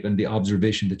landscape and the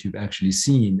observation that you've actually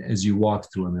seen as you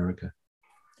walked through America?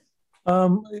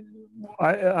 Um,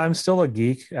 I'm still a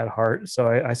geek at heart, so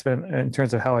I spent in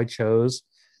terms of how I chose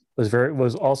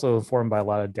was also informed by a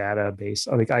lot of database.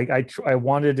 Like I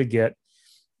wanted to get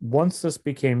once this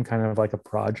became kind of like a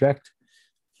project.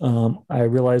 I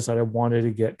realized that I wanted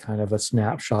to get kind of a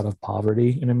snapshot of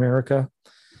poverty in America,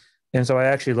 and so I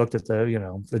actually looked at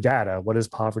the data. What is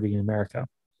poverty in America?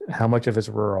 How much of it's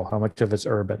rural? How much of it's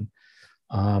urban?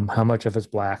 How much of it's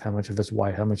black? How much of it's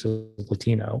white? How much is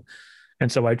Latino?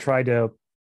 And so I tried to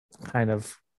kind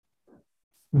of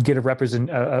get a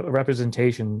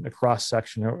representation, a cross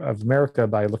section of America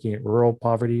by looking at rural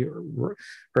poverty, or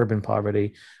urban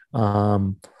poverty,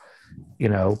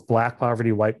 black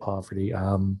poverty, white poverty,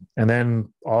 and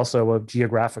then also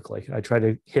geographically. I try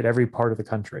to hit every part of the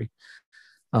country,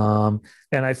 and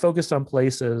I focused on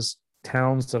places,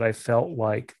 towns that I felt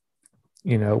like,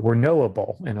 were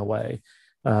knowable in a way.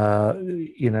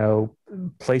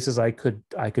 Places I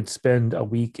could spend a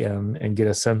week in and get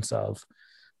a sense of,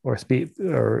 or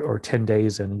 10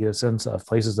 days in and get a sense of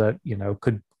places that,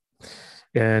 could,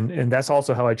 and that's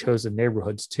also how I chose the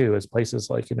neighborhoods too, as places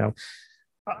like,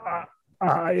 I,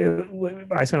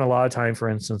 I spent a lot of time, for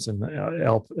instance, in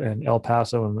El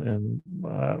Paso and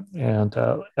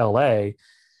LA,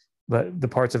 but the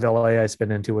parts of LA I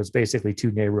spent into was basically two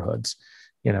neighborhoods.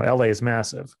 LA is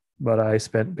massive, but I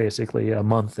spent basically a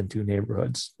month in two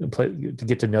neighborhoods to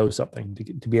get to know something,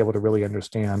 to be able to really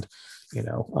understand,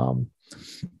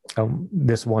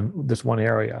 this one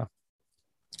area.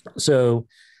 So,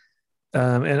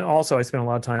 and also I spent a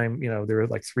lot of time, there were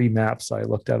like three maps I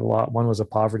looked at a lot. One was a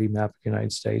poverty map of the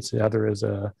United States. The other is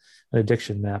an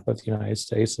addiction map of the United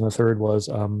States. And the third was,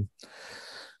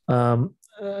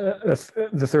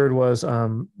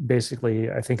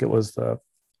 basically, I think it was the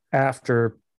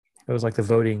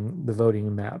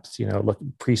voting maps, look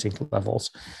precinct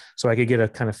levels, so I could get a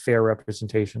kind of fair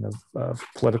representation of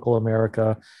political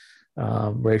America,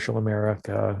 racial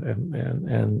America,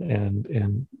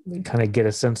 and kind of get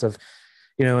a sense of,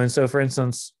 and so for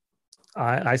instance,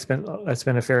 I spent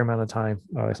a fair amount of time,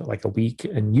 like a week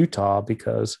in Utah,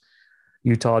 because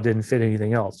Utah didn't fit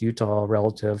anything else. Utah,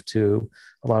 relative to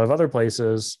a lot of other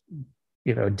places,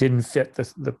 didn't fit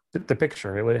the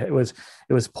picture. It was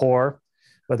poor,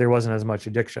 but there wasn't as much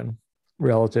addiction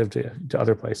relative to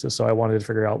other places. So I wanted to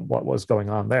figure out what was going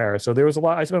on there. So there was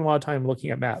I spent a lot of time looking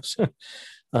at maps,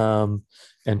 and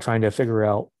trying to figure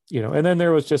out, and then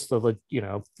there was just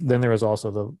then there was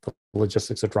also the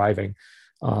logistics of driving.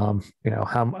 What's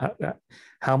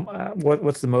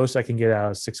the most I can get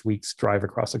out of 6 weeks drive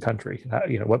across the country?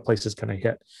 What places can I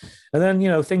hit? And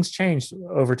then, things changed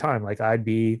over time. Like I'd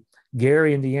be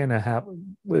Gary, Indiana,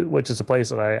 which is a place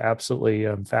that I absolutely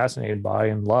am fascinated by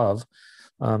and love,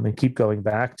 and keep going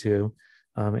back to,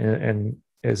 and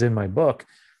is in my book,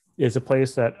 is a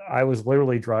place that I was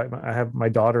literally driving. I have my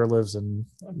daughter lives in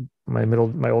my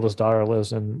oldest daughter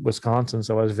lives in Wisconsin,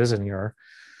 so I was visiting her.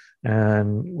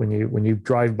 And when you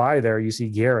drive by there, you see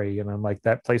Gary, and I'm like,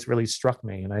 that place really struck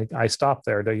me. And I stopped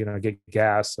there to get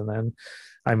gas, and then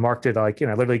I marked it, like,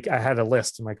 literally I had a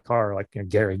list in my car, like,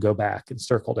 Gary, go back, and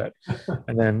circled it.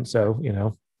 And then so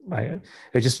it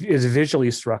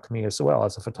visually struck me as well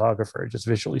as a photographer. It just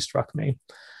visually struck me.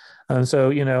 And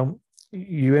so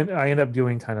I end up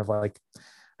doing kind of like,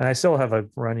 and I still have a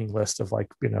running list of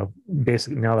like,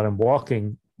 basically now that I'm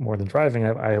walking more than driving,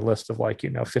 I have a list of like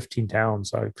 15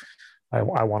 towns I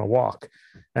want to walk,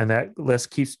 and that list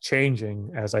keeps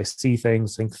changing as I see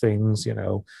things, think things,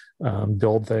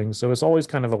 build things. So it's always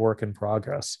kind of a work in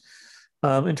progress.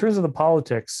 In terms of the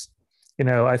politics,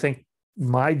 I think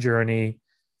my journey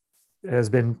has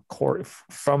been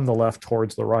from the left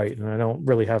towards the right, and I don't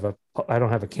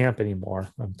have a camp anymore.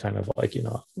 I'm kind of like,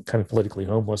 kind of politically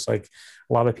homeless, like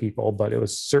a lot of people, but it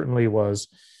certainly was.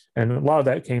 And a lot of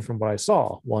that came from what I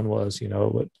saw. One was,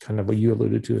 what you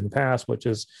alluded to in the past, which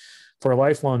is, for a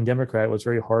lifelong Democrat, it was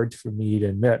very hard for me to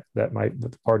admit that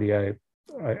the party I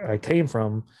came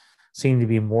from seemed to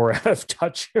be more out of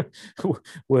touch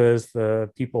with the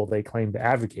people they claimed to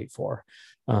advocate for,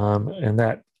 and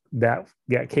that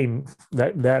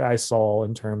I saw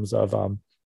in terms of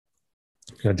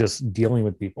just dealing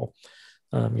with people.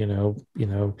 I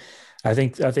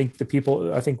think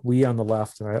we on the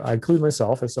left, and I include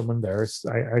myself as someone there,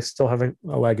 I still have a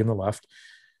leg in the left,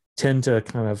 tend to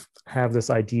kind of have this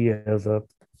idea of the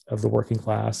working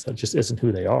class that just isn't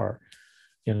who they are.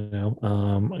 You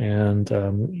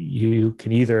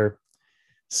can either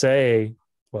say,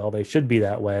 well, they should be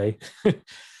that way,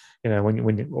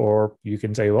 or you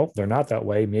can say, well, they're not that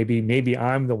way. Maybe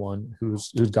I'm the one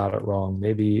who's got it wrong.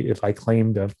 Maybe if I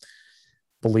claim to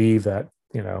believe that,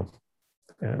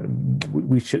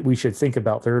 we should think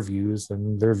about their views,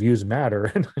 and their views matter,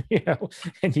 and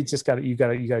and you got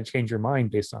to change your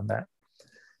mind based on that.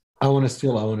 I want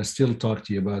to still talk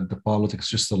to you about the politics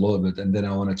just a little bit, and then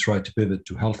I want to try to pivot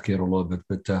to healthcare a little bit.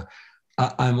 But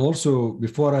I'm also,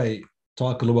 before I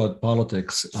talk a little about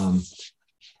politics,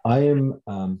 I am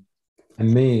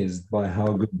amazed by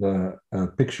how good the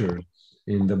pictures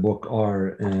in the book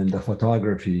are and the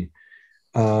photography.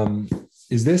 Um,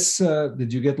 is this,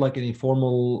 did you get like any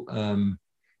formal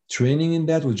training in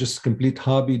that? Was just complete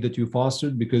hobby that you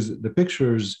fostered? Because the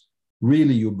pictures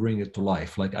really, you bring it to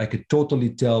life. Like I could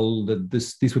totally tell that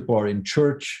these people are in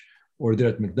church or they're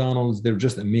at McDonald's. They're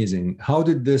just amazing. How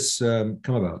did this come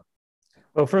about?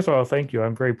 Well, first of all, thank you.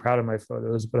 I'm very proud of my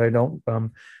photos, but I don't.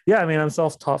 Yeah, I mean, I'm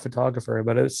self-taught photographer,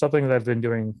 but it's something that I've been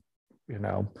doing, you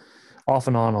know, off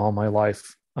and on all my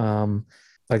life.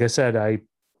 Like I said, I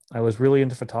was really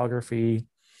into photography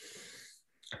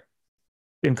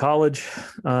in college.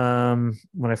 When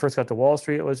I first got to Wall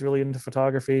Street, I was really into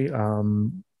photography.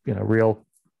 Real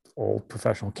old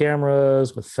professional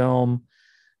cameras with film,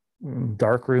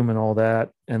 darkroom, and all that.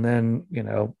 And then,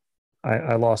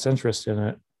 I lost interest in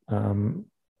it,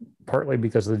 partly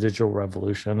because of the digital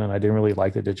revolution, and I didn't really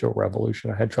like the digital revolution.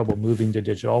 I had trouble moving to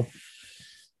digital.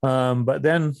 But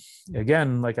then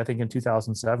again, like I think in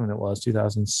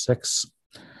 2006,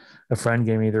 a friend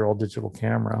gave me their old digital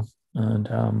camera, and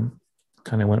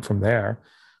kind of went from there.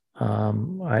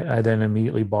 I then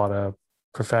immediately bought a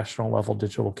professional level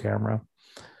digital camera.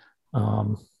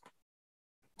 And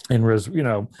was,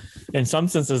 in some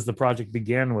senses, the project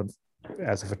began with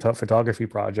as a photography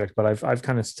project, but I've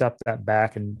kind of stepped that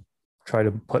back and try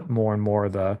to put more and more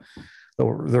of the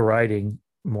writing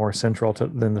more central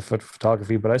than the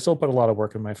photography. But I still put a lot of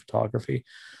work in my photography.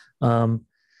 Now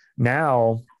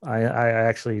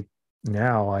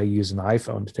I use an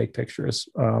iPhone to take pictures,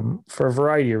 for a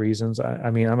variety of reasons.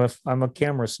 I mean, I'm a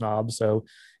camera snob, so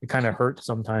it kind of hurts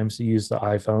sometimes to use the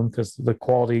iPhone because the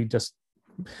quality just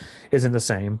isn't the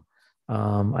same.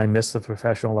 I miss the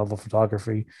professional level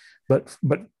photography, but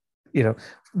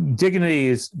Dignity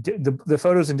is the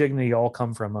photos in Dignity all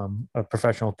come from a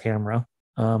professional camera.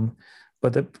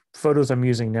 But the photos I'm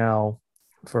using now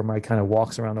for my kind of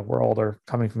walks around the world are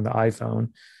coming from the iPhone,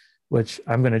 which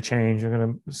I'm going to change.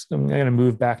 I'm going to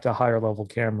move back to a higher level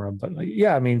camera. But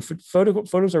yeah, I mean,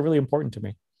 photos are really important to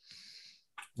me.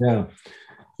 Yeah,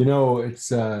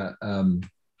 it's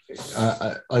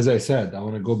as I said, I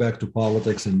want to go back to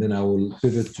politics, and then I will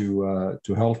pivot to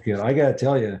healthcare. I gotta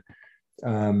tell you,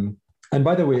 and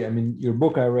by the way, I mean your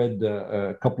book I read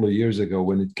a couple of years ago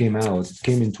when it came out. It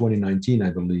came in 2019,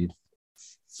 I believe,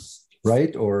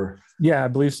 right? Or yeah, I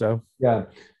believe so. Yeah.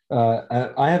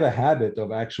 I have a habit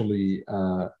of actually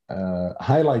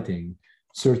highlighting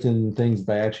certain things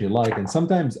that I actually like. And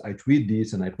sometimes I tweet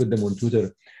these and I put them on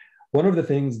Twitter. One of the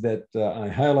things that I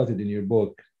highlighted in your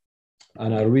book,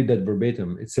 and I'll read that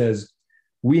verbatim, it says,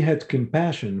 "We had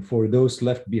compassion for those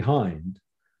left behind,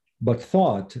 but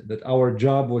thought that our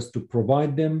job was to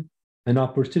provide them an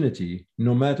opportunity,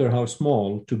 no matter how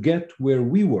small, to get where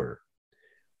we were.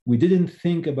 We didn't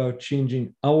think about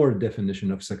changing our definition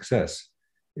of success.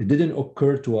 It didn't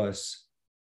occur to us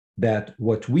that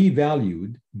what we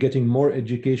valued, getting more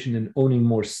education and owning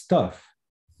more stuff,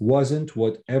 wasn't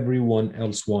what everyone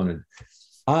else wanted."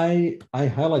 I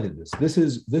highlighted this. This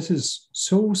is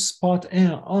so spot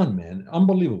on, man.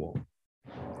 Unbelievable.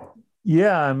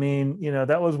 Yeah, I mean,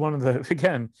 that was one of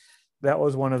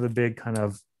the big kind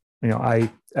of,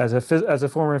 I as a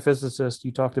former physicist,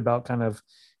 you talked about kind of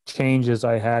changes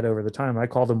I had over the time. I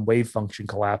call them wave function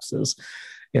collapses.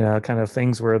 Kind of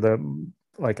things where I'm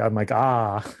like,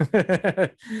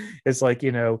 it's like,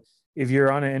 if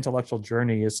you're on an intellectual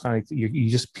journey, it's kind of you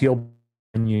just peel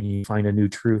and you find a new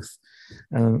truth.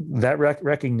 And that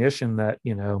recognition that,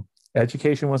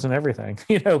 education wasn't everything.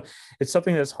 It's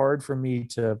something that's hard for me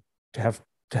to have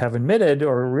admitted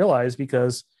or realized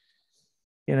because,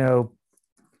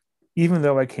 even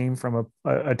though I came from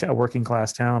a working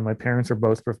class town, my parents were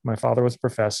both, my father was a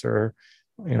professor,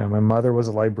 my mother was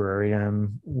a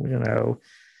librarian,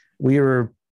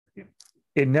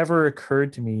 it never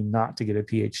occurred to me not to get a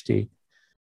PhD.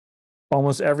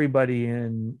 Almost everybody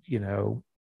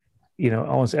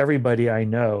almost everybody I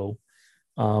know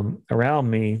around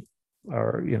me,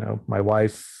 or, my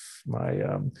wife,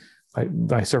 my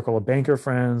my circle of banker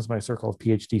friends, my circle of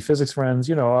PhD physics friends,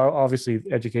 obviously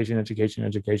education, education,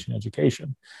 education,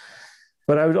 education.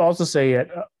 But I would also say at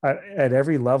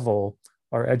every level,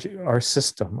 our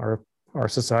system, our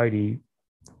society,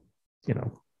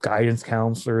 guidance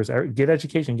counselors, get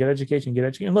education, get education, get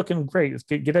education. Looking great,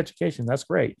 get education. That's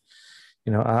great.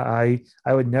 I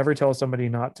would never tell somebody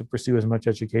not to pursue as much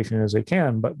education as they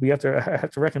can, but we have to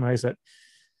recognize that,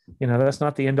 that's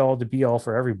not the end all to be all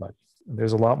for everybody.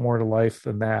 There's a lot more to life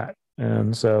than that.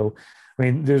 And so, I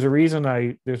mean, there's a reason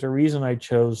I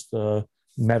chose the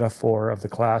metaphor of the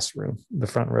classroom, the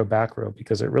front row, back row,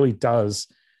 because it really does,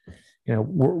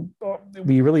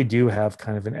 we really do have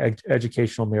kind of an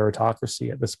educational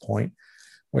meritocracy at this point,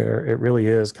 where it really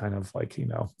is kind of like,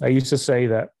 I used to say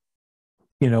that,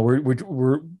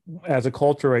 we're as a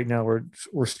culture right now,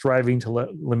 we're striving to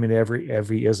limit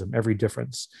every ism, every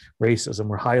difference, racism.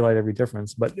 We're highlight every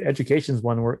difference, but education's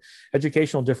one where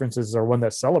educational differences are one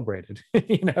that's celebrated.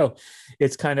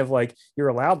 It's kind of like you're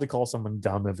allowed to call someone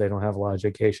dumb if they don't have a lot of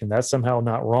education. That's somehow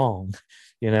not wrong.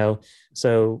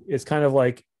 So it's kind of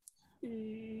like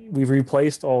we've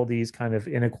replaced all these kind of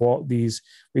inequalities.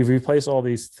 We've replaced all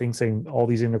these things saying all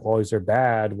these inequalities are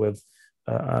bad with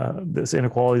this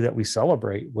inequality that we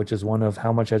celebrate, which is one of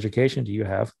how much education do you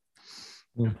have?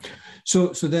 Yeah.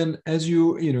 So then, as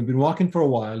you've been walking for a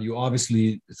while, you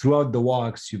obviously throughout the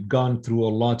walks you've gone through a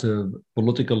lot of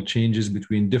political changes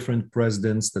between different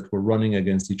presidents that were running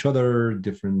against each other,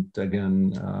 different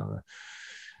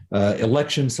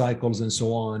election cycles and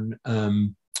so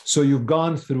on. So you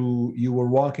were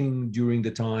walking during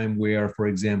the time where, for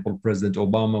example, President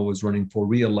Obama was running for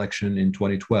re-election in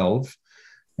 2012.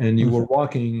 And you were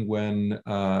walking when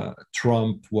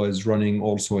Trump was running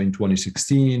also in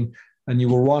 2016. And you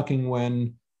were walking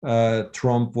when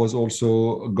Trump was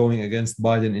also going against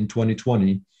Biden in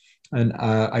 2020. And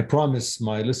I promise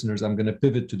my listeners, I'm going to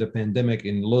pivot to the pandemic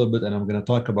in a little bit, and I'm going to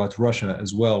talk about Russia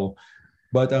as well.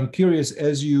 But I'm curious,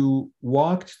 as you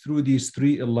walked through these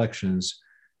three elections,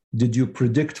 did you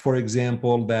predict, for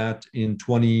example, that in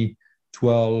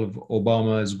 2012,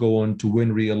 Obama is going to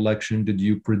win re-election? Did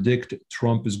you predict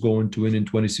Trump is going to win in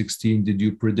 2016? Did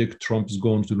you predict Trump is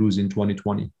going to lose in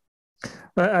 2020?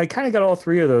 I kind of got all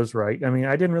three of those right. I mean,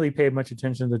 I didn't really pay much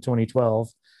attention to the 2012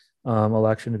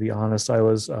 election, to be honest. I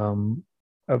was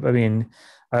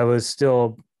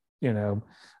still,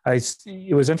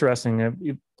 it was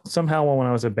interesting. Somehow when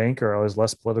I was a banker, I was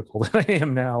less political than I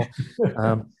am now.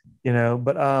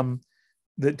 But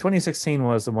the 2016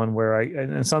 was the one where I,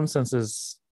 in some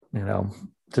senses, to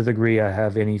the degree I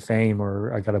have any fame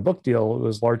or I got a book deal, it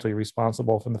was largely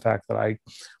responsible from the fact that I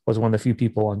was one of the few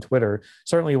people on Twitter,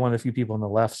 certainly one of the few people on the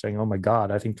left saying, oh my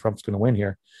God, I think Trump's going to win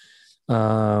here.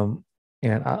 And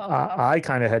I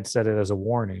kind of had said it as a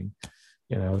warning,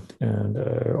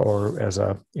 or as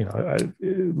a,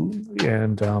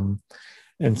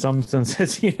 in some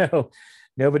senses,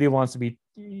 nobody wants to be,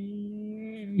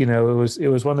 it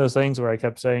was one of those things where I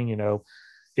kept saying,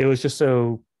 it was just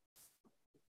so,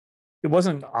 it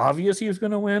wasn't obvious he was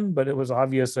going to win, but it was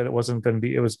obvious that it wasn't going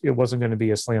to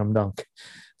be a slam dunk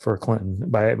for Clinton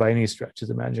by any stretch of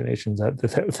the imagination, that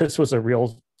this was a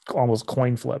real almost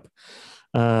coin flip.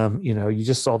 I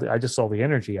just saw the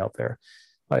energy out there.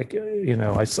 Like,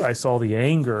 I saw the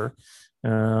anger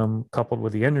coupled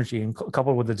with the energy and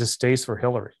coupled with the distaste for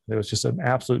Hillary. There was just an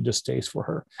absolute distaste for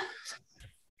her.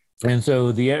 And so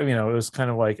it was kind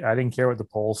of like, I didn't care what the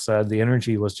polls said. The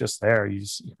energy was just there.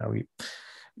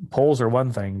 Polls are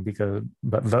one thing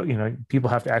but vote, people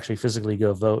have to actually physically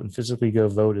go vote, and physically go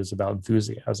vote is about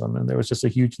enthusiasm. And there was just a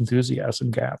huge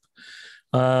enthusiasm gap.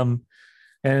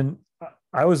 And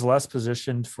I was less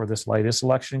positioned for this latest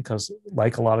election because,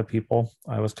 like a lot of people,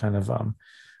 I was kind of,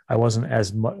 I wasn't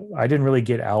as much, I didn't really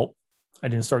get out. I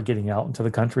didn't start getting out into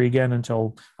the country again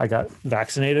until I got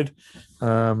vaccinated,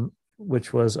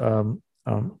 which was,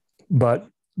 but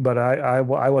I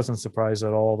wasn't surprised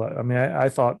at all. I mean, I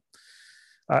thought,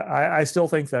 I still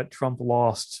think that Trump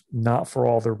lost not for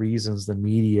all the reasons the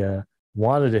media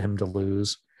wanted him to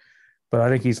lose, but I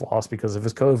think he's lost because of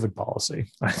his COVID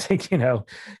policy. I think,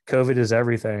 COVID is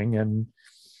everything. And,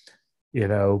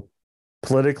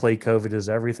 politically, COVID is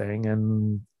everything.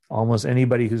 And almost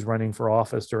anybody who's running for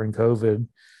office during COVID,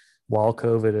 while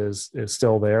COVID is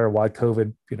still there, while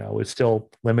COVID, is still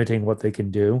limiting what they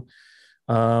can do,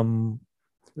 is going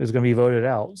to be voted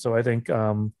out. So I think,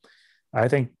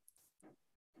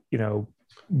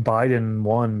 Biden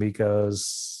won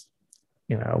because,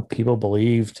 people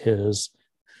believed his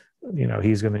he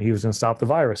was gonna stop the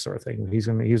virus sort of thing. He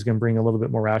was gonna bring a little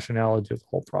bit more rationality to the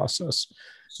whole process.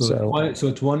 So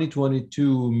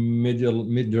 2022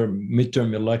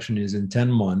 midterm election is in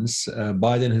 10 months.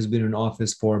 Biden has been in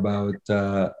office for about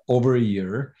over a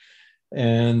year.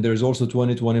 And there's also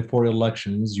 2024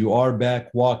 elections. You are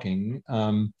back walking.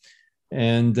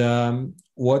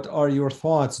 What are your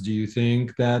thoughts? Do you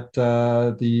think that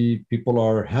the people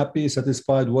are happy,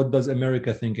 satisfied? What does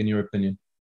America think, in your opinion?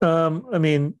 I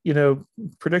mean,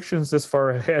 predictions this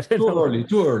far ahead. Too early,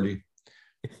 too early.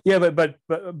 Yeah, but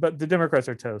the Democrats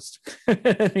are toast.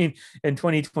 I mean, in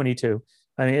 2022,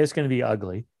 I mean, it's going to be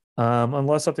ugly.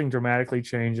 Unless something dramatically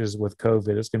changes with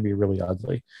COVID, it's going to be really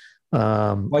ugly.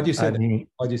 Why do you say that?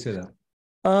 Why do you say that?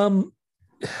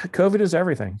 COVID is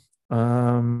everything.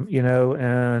 And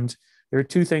there are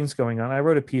two things going on. I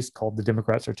wrote a piece called "The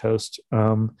Democrats Are Toast,"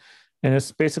 and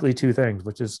it's basically two things,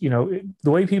 which is, the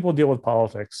way people deal with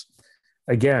politics.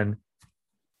 Again,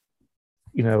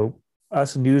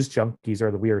 us news junkies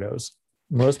are the weirdos.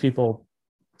 Most people,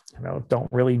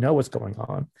 don't really know what's going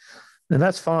on, and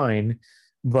that's fine.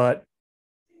 But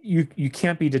you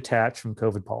can't be detached from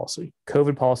COVID policy.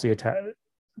 COVID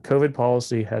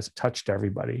policy has touched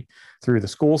everybody through the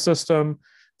school system,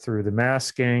 through the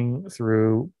masking,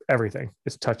 through everything.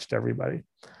 It's touched everybody.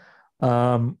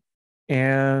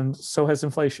 And so has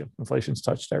inflation. Inflation's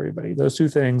touched everybody. Those two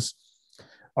things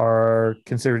are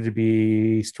considered to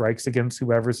be strikes against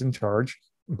whoever's in charge.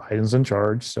 Biden's in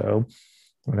charge. So,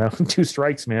 two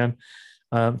strikes, man.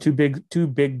 Two big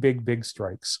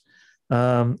strikes.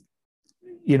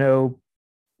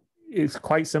 It's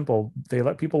quite simple. They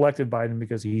let people elected Biden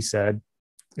because he said,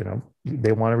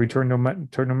 they want to return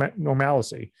to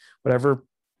normalcy. Whatever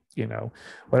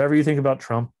you think about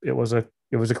Trump, it was a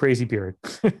crazy period.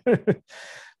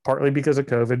 Partly because of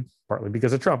COVID, partly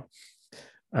because of Trump.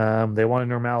 They wanted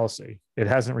normalcy. It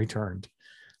hasn't returned.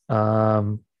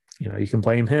 You can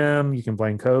blame him, you can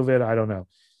blame COVID, I don't know,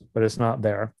 but it's not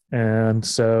there. And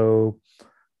so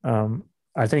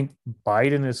I think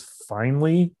Biden's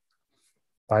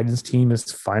team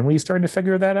is finally starting to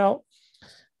figure that out.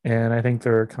 And I think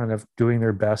they're kind of doing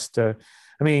their best to,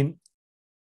 I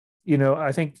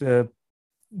think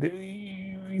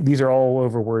these are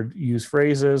all used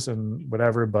phrases and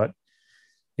whatever, but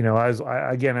I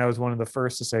was one of the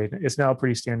first to say, it's now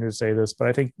pretty standard to say this, but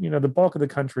I think, the bulk of the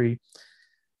country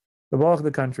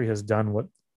has done what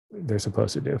they're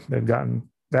supposed to do. They've gotten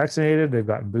vaccinated, they've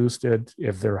gotten boosted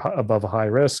if they're above a high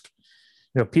risk.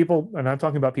 People, and I'm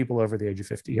talking about people over the age of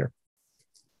 50 here.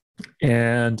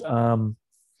 And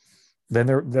then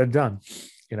they're done.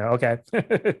 Okay,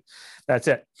 that's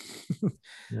it.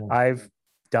 Yeah. I've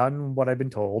done what I've been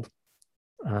told.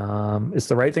 It's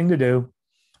the right thing to do.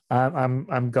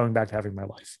 I'm going back to having my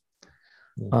life.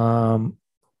 Yeah.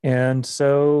 And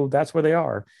so that's where they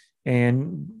are.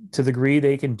 And to the degree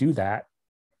they can do that,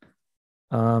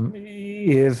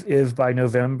 if by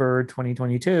November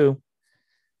 2022,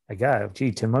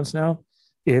 10 months now.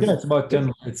 It's about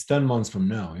 10. It's 10 months from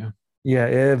now. Yeah.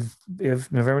 Yeah.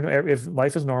 If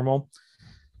life is normal,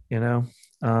 and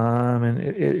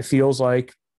it feels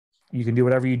like you can do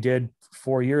whatever you did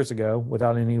 4 years ago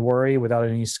without any worry, without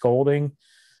any scolding,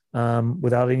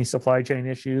 without any supply chain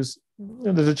issues,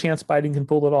 there's a chance Biden can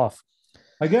pull it off.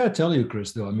 I gotta tell you,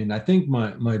 Chris, though, I think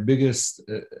my biggest,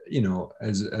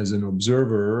 as an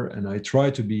observer, and I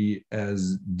try to be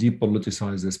as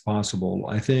depoliticized as possible,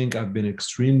 I think I've been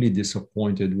extremely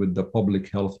disappointed with the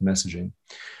public health messaging.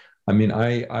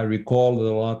 I recall that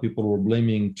a lot of people were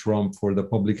blaming Trump for the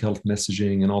public health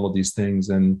messaging and all of these things,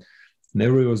 and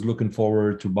everybody was looking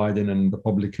forward to Biden and the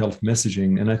public health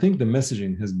messaging. And I think the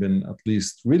messaging has been at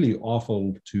least really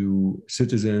awful to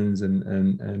citizens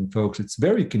and folks. It's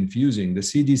very confusing. The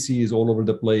CDC is all over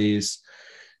the place.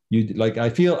 I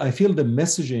feel the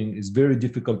messaging is very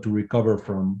difficult to recover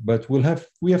from, but we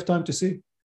have time to see.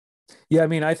 Yeah,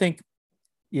 I think,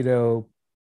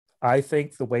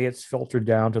 the way it's filtered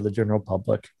down to the general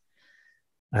public,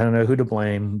 I don't know who to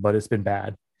blame, but it's been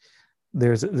bad.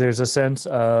 There's a sense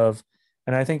of,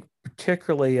 and I think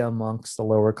particularly amongst the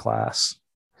lower class,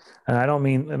 and I don't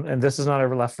mean, and this is not a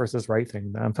left versus right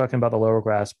thing. I'm talking about the lower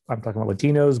class. I'm talking about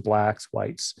Latinos, Blacks,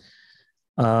 whites.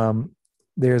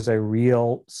 There's a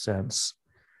real sense.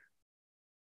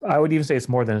 I would even say it's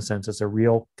more than a sense. It's a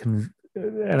real,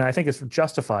 and I think it's a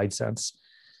justified sense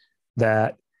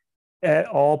that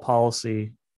all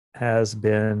policy has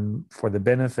been for the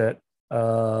benefit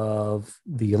of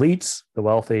the elites, the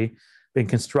wealthy, been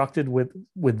constructed with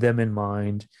them in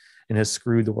mind, and has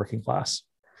screwed the working class.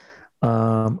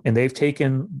 And they've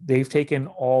taken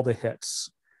all the hits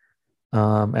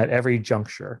at every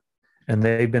juncture. And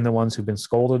they've been the ones who've been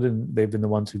scolded, and they've been the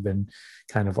ones who've been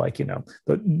kind of like,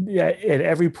 but yeah, at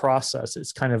every process,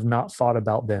 it's kind of not thought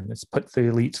about them. It's put the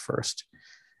elites first,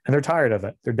 and they're tired of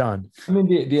it. They're done. I mean,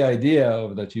 the idea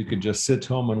of that you could just sit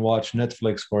home and watch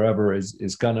Netflix forever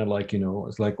is kind of like,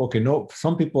 it's like, okay, no,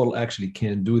 some people actually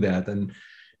can't do that. And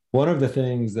one of the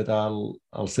things that I'll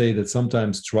say that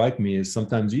sometimes strike me is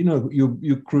sometimes,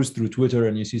 you cruise through Twitter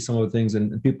and you see some of the things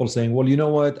and people saying, well, you know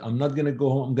what, I'm not going to go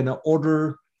home. I'm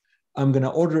going to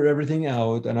order everything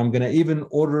out, and I'm going to even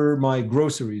order my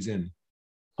groceries in.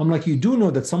 I'm like, you do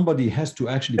know that somebody has to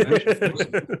actually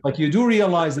like, you do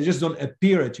realize they just don't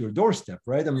appear at your doorstep,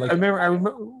 right? I'm like, I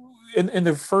remember in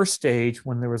the first stage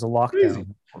when there was a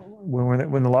lockdown,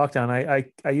 when the lockdown,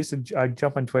 I used to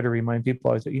jump on Twitter, remind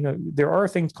people, I said, there are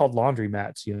things called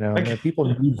laundromats, and people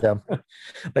need them.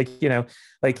 like,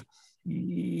 like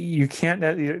you can't,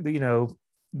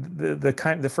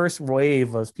 the first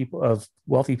wave of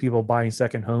wealthy people buying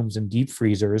second homes and deep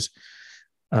freezers,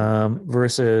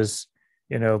 versus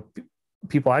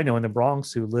people I know in the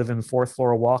Bronx who live in fourth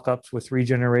floor walk-ups with 3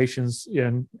 generations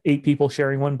and 8 people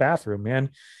sharing one bathroom, man.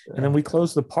 Yeah. And then we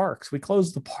closed the parks.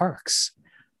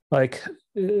 Like,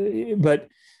 but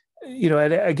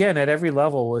at every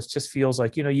level, it just feels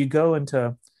like you go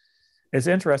into. It's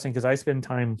interesting because I spend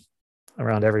time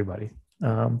around everybody.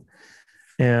 And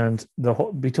the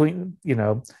whole between,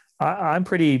 I'm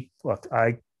pretty,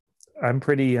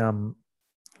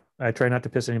 I try not to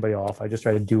piss anybody off. I just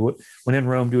try to do it when in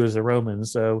Rome, do as the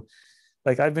Romans. So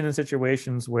like I've been in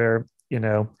situations where,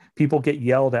 people get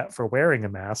yelled at for wearing a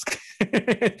mask.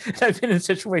 I've been in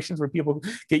situations where people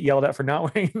get yelled at for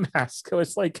not wearing a mask. So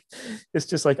it's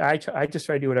just like, I just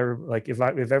try to do whatever. Like if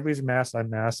everybody's masked, I'm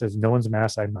masked. If no one's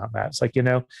masked, I'm not masked. Like,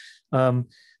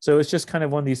 so it's just kind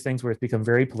of one of these things where it's become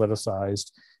very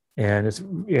politicized. And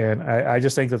I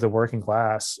just think that the working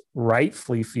class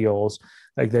rightfully feels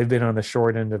like they've been on the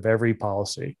short end of every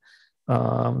policy.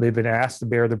 They've been asked to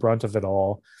bear the brunt of it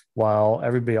all, while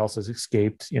everybody else has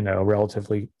escaped,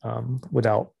 relatively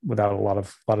without a lot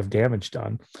of damage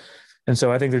done. And so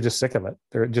I think they're just sick of it.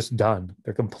 They're just done.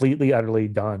 They're completely, utterly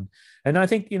done. And I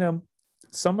think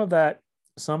some of that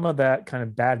kind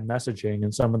of bad messaging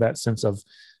and some of that sense of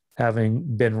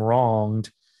having been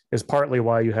wronged is partly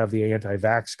why you have the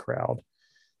anti-vax crowd.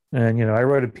 And I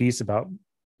wrote a piece about,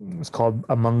 it's called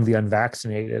 "Among the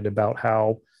Unvaccinated," about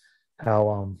how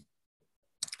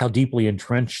deeply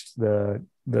entrenched the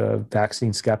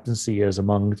vaccine skepticism is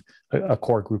among a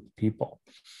core group of people,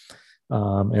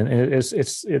 and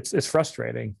it's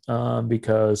frustrating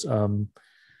because I'm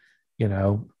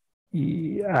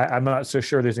not so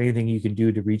sure there's anything you can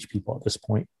do to reach people at this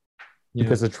point,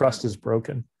 because the trust is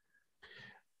broken.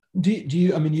 Do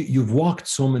you? I mean, you've walked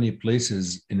so many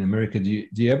places in America. Do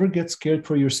you ever get scared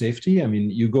for your safety? I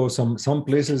mean, you go some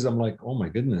places. I'm like, oh my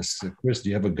goodness, Chris, do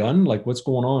you have a gun? Like, what's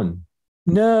going on?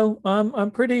 No,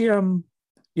 I'm pretty I'm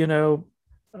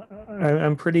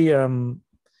pretty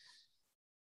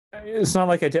It's not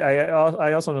like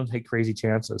I also don't take crazy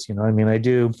chances. I mean, I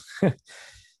do.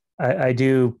 I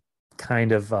do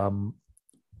kind of.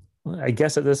 I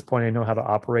guess at this point, I know how to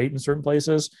operate in certain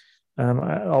places.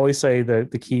 I always say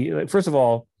that the key, first of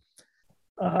all,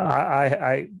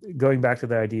 I going back to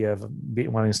the idea of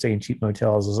wanting to stay in cheap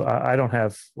motels, is I don't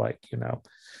have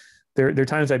there are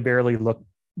times I barely look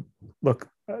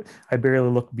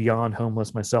beyond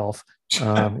homeless myself.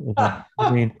 I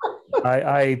mean,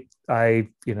 I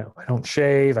don't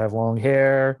shave. I have long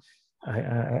hair.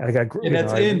 I got.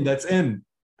 And that's in.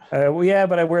 Well, yeah,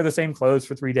 but I wear the same clothes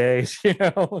for 3 days.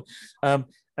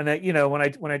 And that,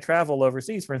 when I travel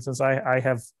overseas, for instance, I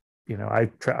have, I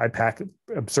pack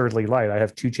absurdly light. I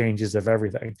have 2 changes of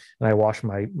everything, and I wash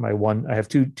my one. I have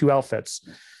two outfits,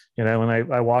 and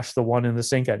I wash the one in the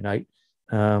sink at night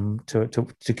to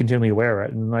continually wear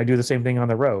it. And I do the same thing on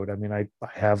the road. I mean, I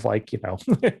have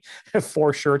have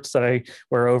 4 shirts that I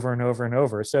wear over and over and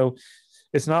over. So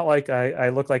it's not like I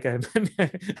look like I'm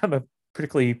a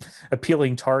particularly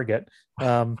appealing target.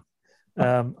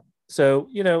 So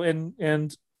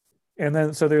and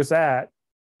then so there's that.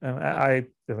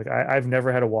 I've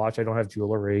never had a watch. I don't have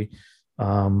jewelry.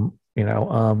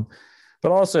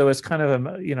 But also it's kind of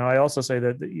I also say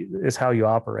that it's how you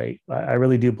operate. I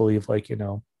really do believe I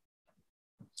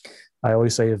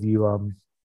always say, if you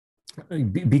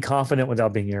be confident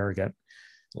without being arrogant.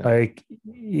 Yeah. Like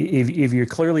if you're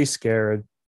clearly scared,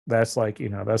 that's like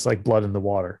blood in the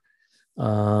water.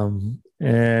 And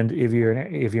if you're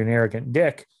an arrogant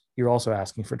dick, you're also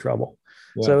asking for trouble.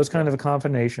 Yeah. So it's kind of a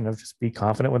combination of just be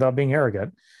confident without being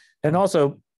arrogant. And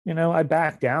also, I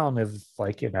back down if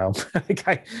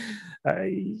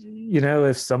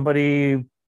if somebody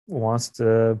wants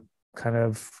to kind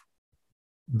of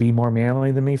be more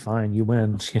manly than me, fine, you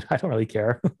win. I don't really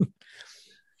care.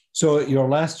 So your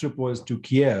last trip was to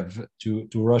Kiev, to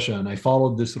Russia, and I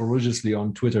followed this religiously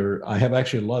on Twitter. I have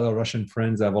actually a lot of Russian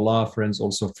friends. I have a lot of friends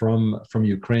also from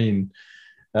Ukraine.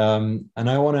 And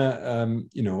I want to,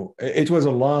 it was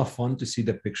a lot of fun to see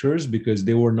the pictures because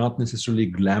they were not necessarily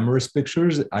glamorous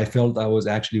pictures. I felt I was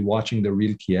actually watching the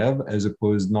real Kiev as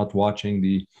opposed not watching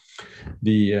the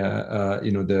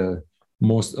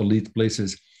most elite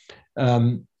places.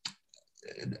 A,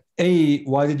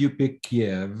 why did you pick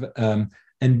Kiev?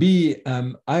 And B,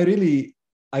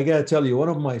 I gotta tell you, one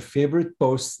of my favorite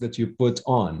posts that you put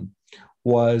on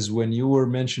was when you were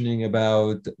mentioning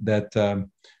about that.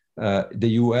 The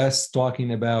US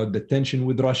talking about the tension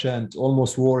with Russia and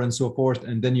almost war and so forth.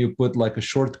 And then you put like a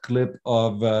short clip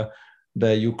of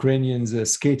the Ukrainians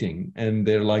skating and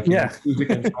they're like, Yeah.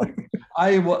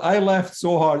 I laughed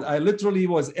so hard. I literally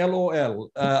was LOL.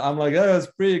 I'm like, that was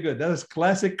pretty good. That was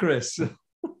classic Chris.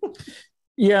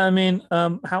 Yeah, I mean,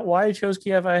 why I chose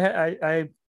Kiev,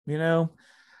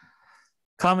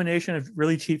 combination of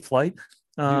really cheap flight.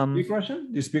 Do you speak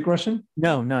Russian? Do you speak Russian?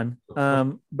 No, none.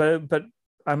 But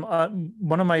I'm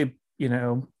one of my,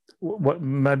 what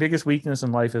my biggest weakness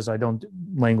in life is I don't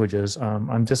languages.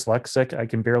 I'm dyslexic. I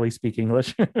can barely speak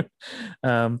English.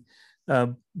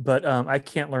 But I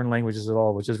can't learn languages at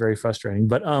all, which is very frustrating.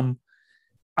 But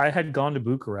I had gone to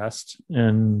Bucharest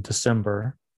in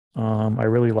December. I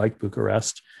really liked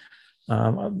Bucharest.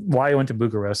 Why I went to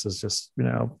Bucharest is just,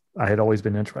 I had always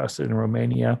been interested in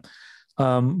Romania.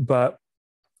 But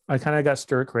I kind of got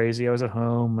stir crazy. I was at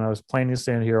home and I was planning to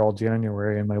stay here all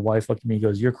January. And my wife looked at me and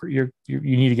goes, you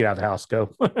need to get out of the house,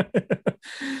 go.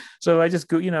 So I just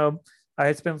go, I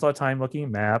had spent a lot of time looking at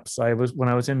maps. When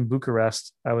I was in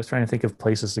Bucharest, I was trying to think of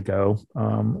places to go.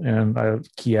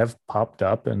 Kiev popped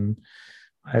up and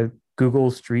I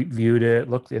Google Street viewed it,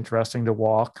 looked interesting to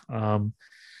walk. But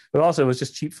also it was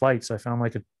just cheap flights. I found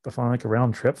like a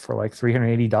round trip for like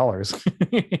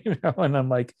 $380, and I'm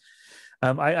like,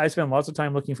 I spent lots of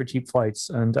time looking for cheap flights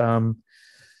and and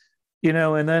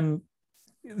then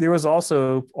there was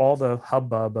also all the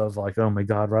hubbub of like, oh my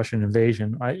God, Russian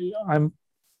invasion. I've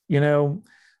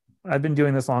been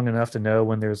doing this long enough to know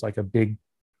when there's like a big,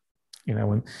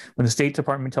 when the State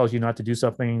Department tells you not to do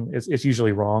something, it's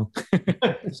usually wrong.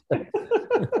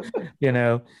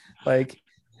 Like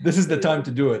this is the time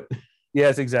to do it.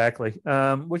 Yes, exactly.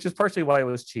 Which is partially why it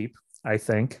was cheap, I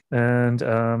think. And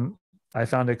I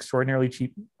found an extraordinarily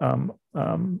cheap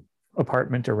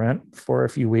apartment to rent for a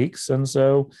few weeks. And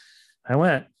so I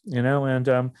went, and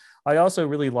I also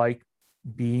really like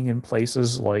being in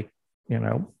places like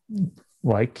Kiev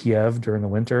during the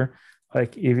winter.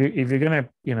 Like if you're gonna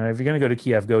go to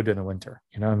Kiev, go during the winter.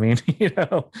 You know what I mean?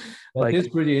 That is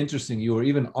pretty interesting. You were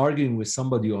even arguing with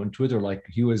somebody on Twitter, like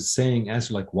he was saying,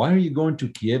 "Ask like, why are you going to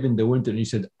Kiev in the winter?" And you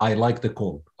said, "I like the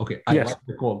cold." Okay, I like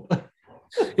the cold.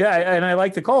 Yeah, and I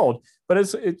like the cold, but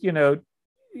it's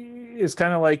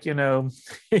kind of like if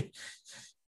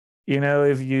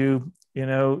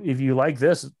you like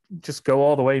this, just go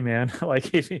all the way, man.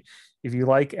 Like if you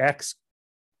like X,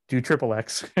 do triple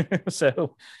X.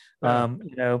 So,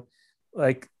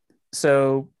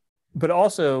 but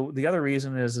also the other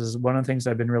reason is one of the things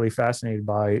I've been really fascinated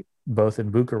by both in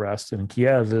Bucharest and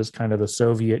Kiev is kind of the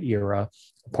Soviet era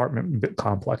apartment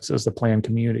complexes, the planned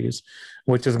communities,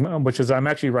 which is I'm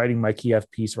actually writing my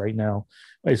Kiev piece right now,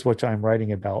 is what I'm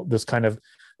writing about this kind of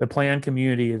the planned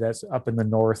community that's up in the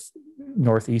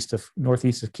northeast of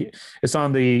Kiev. It's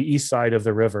on the east side of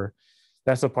the river.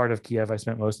 That's a part of Kiev I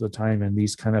spent most of the time in.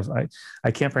 These kind of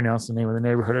I can't pronounce the name of the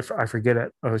neighborhood. I forget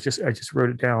it. I just wrote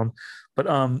it down, but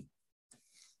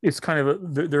it's kind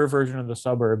of their version of the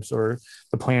suburbs or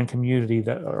the planned community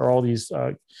that are all these.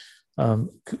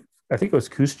 I think it was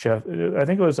Khrushchev. I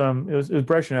think it was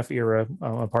Brezhnev era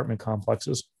apartment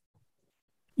complexes.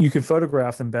 You could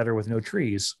photograph them better with no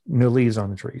leaves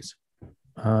on the trees.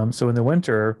 So in the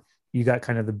winter, you got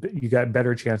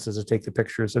better chances to take the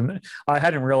pictures. And I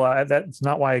hadn't realized that's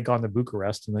not why I had gone to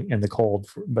Bucharest in the cold.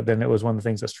 But then it was one of the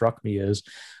things that struck me is,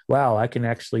 wow, I can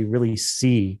actually really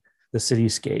see the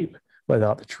cityscape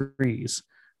without the trees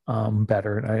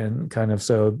better. And kind of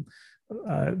so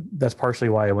that's partially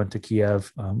why I went to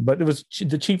Kiev. But it was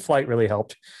the cheap flight really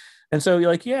helped. And so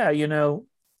you're like, yeah,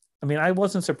 I mean, I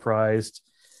wasn't surprised.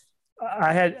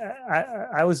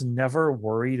 I was never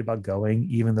worried about going,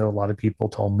 even though a lot of people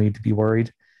told me to be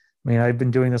worried. I mean, I've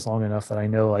been doing this long enough that I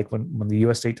know, like when the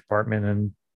U.S. State Department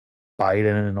and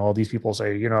Biden and all these people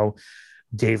say,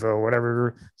 Davo or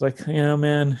whatever, it's like,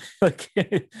 man, like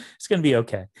it's gonna be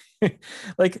okay.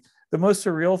 Like the most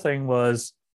surreal thing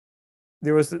was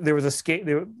there was a skate.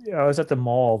 I was at the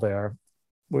mall there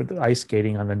with ice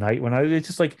skating on the night when it's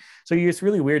just like, so it's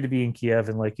really weird to be in Kiev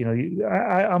and like,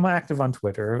 I'm active on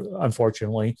Twitter,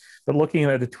 unfortunately, but looking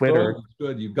at the Twitter,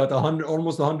 good. You've got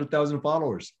almost 100,000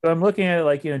 followers. I'm looking at it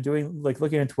like, doing like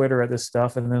looking at Twitter at this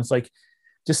stuff. And then it's like,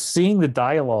 just seeing the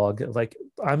dialogue, like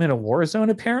I'm in a war zone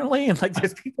apparently, and like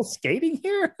there's people skating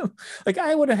here. Like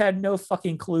I would have had no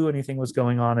fucking clue anything was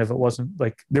going on if it wasn't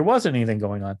like there wasn't anything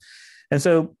going on. And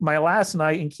so my last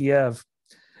night in Kiev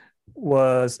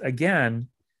was again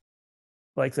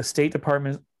like the State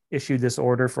Department issued this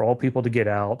order for all people to get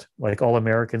out, like all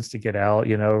Americans to get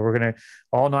out.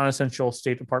 All non-essential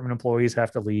State Department employees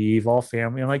have to leave, all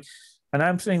family. And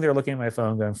I'm sitting there looking at my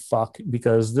phone going, fuck,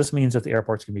 because this means that the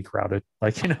airport's gonna be crowded.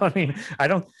 Like, I mean, I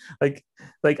don't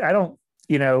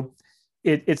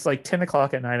it's like 10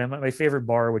 o'clock at night. I'm at my favorite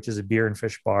bar, which is a beer and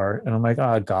fish bar. And I'm like,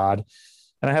 oh God.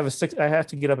 And I have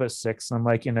to get up at 6. And I'm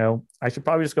like, I should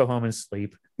probably just go home and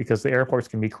sleep because the airport's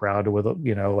can be crowded with,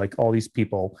 like all these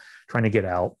people trying to get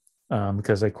out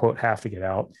because they quote have to get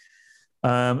out.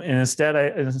 And instead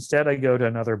I go to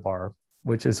another bar,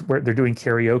 which is where they're doing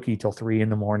karaoke till 3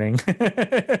 a.m.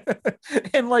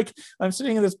 And like, I'm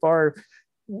sitting in this bar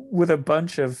with a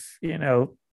bunch of,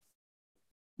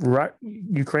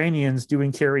 Ukrainians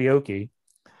doing karaoke.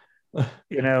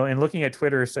 And looking at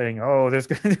Twitter saying, "Oh, there's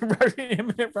going to be an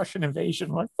imminent Russian invasion."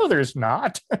 I'm like, no, there's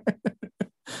not.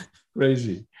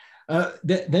 Crazy.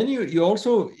 Then you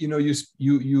also,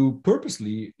 you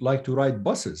purposely like to ride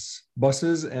buses,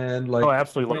 and like. Oh, I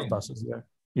absolutely love buses.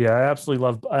 Yeah, I absolutely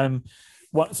love.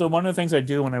 So one of the things I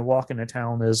do when I walk into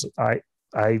town is I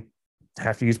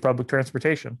have to use public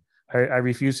transportation. I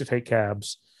refuse to take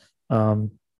cabs,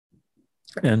 and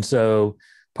so.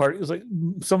 Part is like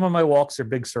some of my walks are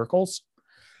big circles,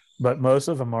 but most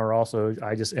of them are also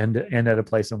I just end at a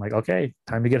place. I'm like, okay,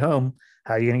 time to get home.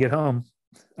 How are you gonna get home?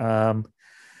 And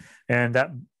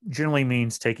that generally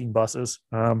means taking buses.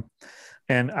 And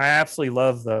I absolutely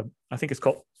love I think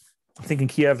in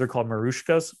Kiev they're called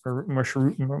marushkas or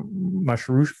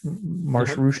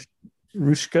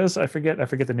marushkas. I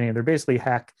forget the name. They're basically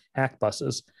hack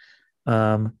buses.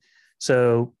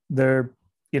 So they're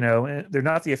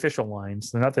not the official lines.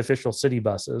 They're not the official city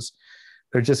buses.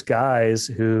 They're just guys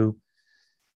who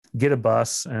get a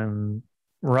bus and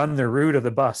run the route of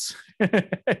the bus.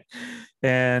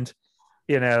 And,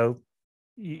 the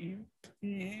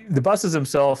buses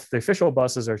themselves, the official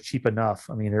buses are cheap enough.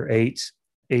 I mean, they're eight,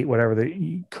 whatever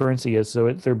the currency is.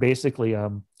 So they're basically 8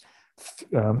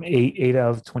 out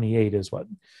of 28 is what?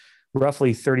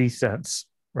 Roughly 30 cents,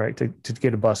 right? To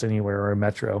get a bus anywhere or a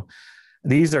metro.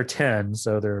 These are 10,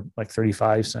 so they're like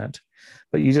 35 cents.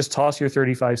 But you just toss your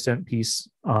 35-cent piece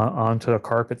onto a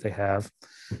carpet they have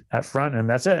at front, and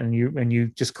that's it. And you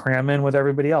just cram in with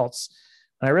everybody else.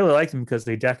 And I really like them because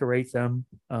they decorate them.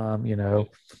 I'm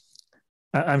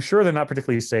sure they're not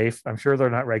particularly safe. I'm sure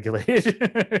they're not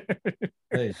regulated.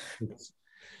 Hey.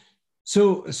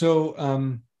 So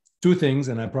two things,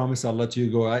 and I promise I'll let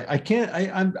you go. I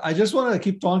just want to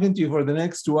keep talking to you for the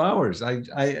next 2 hours.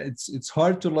 It's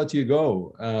hard to let you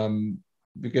go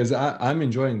because I'm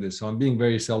enjoying this. So I'm being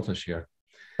very selfish here.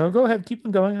 No, go ahead, keep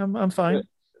them going. I'm fine.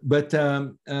 But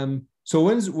so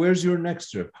where's your next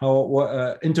trip?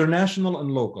 International and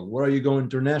local? Where are you going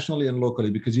internationally and locally?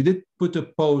 Because you did put a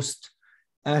post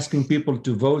asking people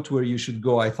to vote where you should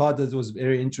go. I thought that was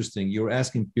very interesting. You were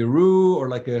asking Peru or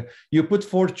you put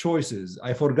 4 choices.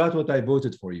 I forgot what I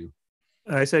voted for you.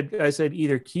 I said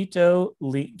either Quito,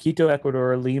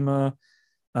 Ecuador, Lima,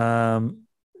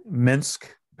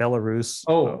 Minsk, Belarus.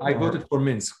 Oh, I voted for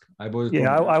Minsk. I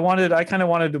kind of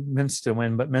wanted Minsk to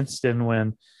win, but Minsk didn't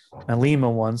win, and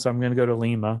Lima won, so I'm going to go to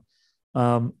Lima.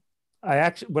 What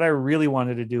I really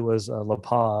wanted to do was La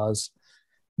Paz,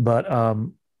 but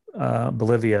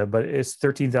Bolivia, but it's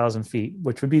 13,000 feet,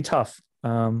 which would be tough.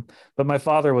 But my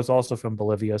father was also from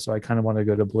Bolivia, so I kind of want to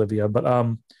go to Bolivia. But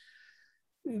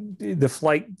the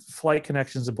flight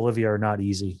connections to Bolivia are not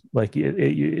easy. Like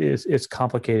it's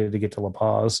complicated to get to La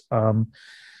Paz.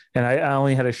 And I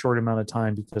only had a short amount of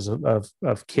time because of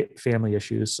family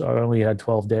issues. So I only had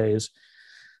 12 days.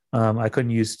 I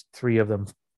couldn't use 3 of them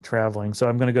traveling. So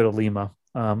I'm going to go to Lima.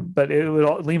 But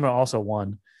Lima also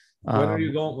won. When are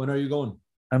you going?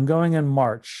 I'm going in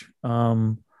March.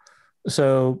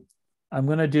 So I'm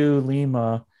going to do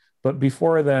Lima, but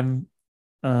before then,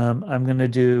 I'm going to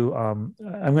do,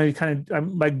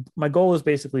 my goal is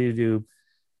basically to do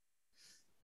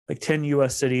like 10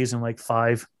 US cities and like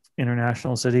 5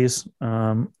 international cities.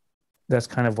 That's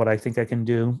kind of what I think I can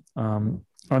do. I'm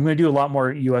going to do a lot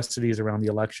more US cities around the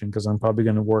election because I'm probably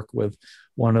going to work with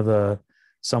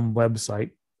some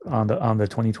website on the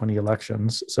 2020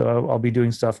 elections. So I'll be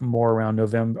doing stuff more around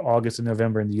August and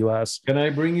November in the U.S. Can I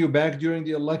bring you back during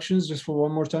the elections just for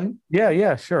one more time?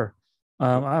 Yeah, sure.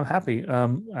 I'm happy.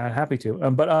 I'm happy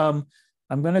to. But I'm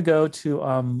gonna go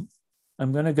to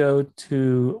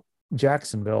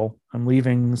Jacksonville. I'm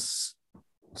leaving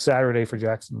Saturday for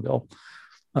Jacksonville.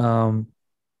 Um,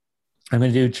 I'm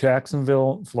going to do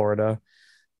Jacksonville, Florida,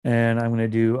 and I'm going to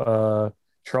do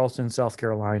Charleston, South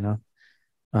Carolina.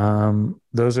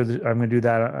 Those are I'm going to do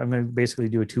that. I'm going to basically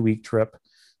do a 2-week trip,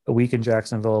 a week in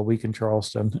Jacksonville, a week in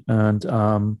Charleston, and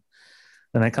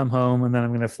then I come home, and then I'm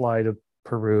going to fly to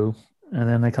Peru, and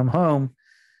then I come home,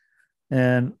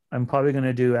 and I'm probably going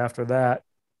to do after that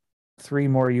 3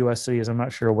 more U.S. cities. I'm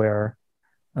not sure where.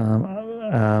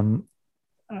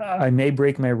 I may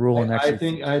break my rule and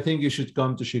actually. I think you should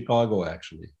come to Chicago.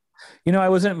 Actually, I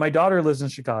wasn't. My daughter lives in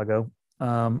Chicago.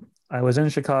 I was in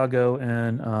Chicago,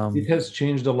 and it has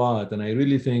changed a lot, and I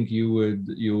really think you would.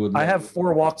 I have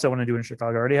 4 walks I want to do in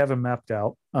Chicago. I already have them mapped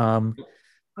out.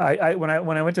 I when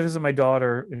I went to visit my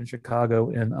daughter in Chicago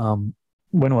in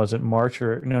when was it, March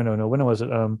or no, when was it,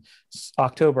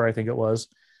 October, I think it was.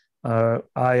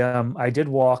 I did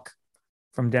walk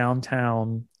from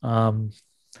downtown.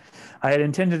 I had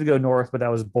intended to go north, but that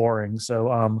was boring.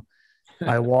 So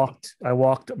I walked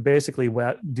basically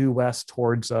due west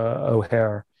towards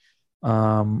O'Hare.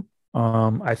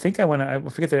 I think I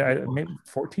forget maybe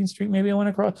 14th Street, maybe I went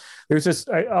across. There's this,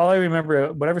 all I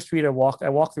remember, whatever street I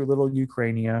walked through Little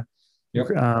Ukrainia. Yep.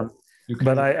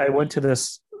 But I went to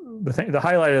the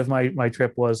highlight of my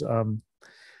trip was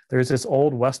there's this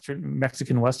old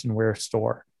Mexican Western wear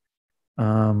store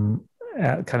kind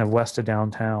of west of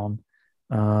downtown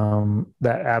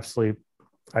that absolutely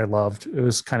I loved. It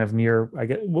was kind of near, I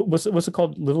get, what's it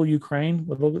called? Little Ukraine?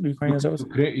 Little Ukraine is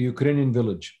that? Ukrainian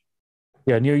village.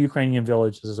 Yeah, near Ukrainian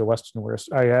village is a Western wear.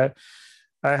 I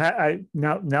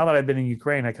now that I've been in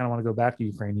Ukraine, I kind of want to go back to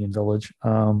Ukrainian village.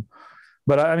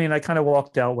 But I mean, I kind of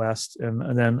walked out west,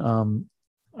 and then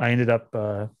I ended up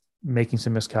making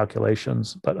some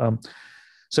miscalculations. But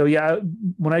so yeah,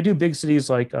 when I do big cities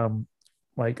like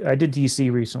I did DC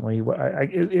recently,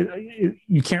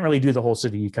 you can't really do the whole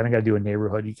city. You kind of got to do a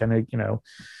neighborhood. You kind of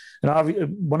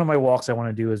and one of my walks I want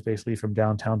to do is basically from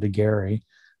downtown to Gary.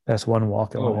 That's one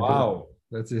walk I want to do. Wow,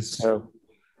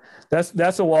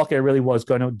 that's a walk I really was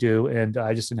going to do, and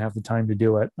I just didn't have the time to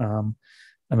do it. I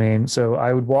mean, so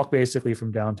I would walk basically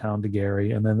from downtown to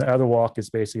Gary, and then the other walk is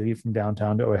basically from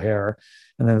downtown to O'Hare,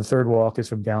 and then the third walk is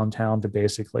from downtown to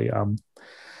basically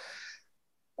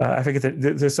I forget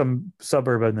that there's some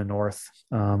suburb in the north,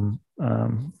 and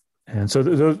so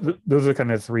those are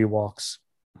kind of 3 walks.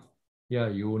 Yeah,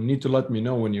 you will need to let me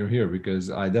know when you're here because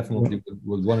I definitely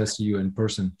would want to see you in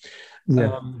person.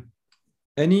 Yeah.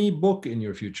 Any book in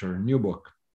your future? New book?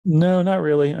 No, not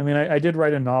really. I mean, I did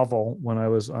write a novel when I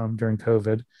was during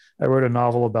COVID. I wrote a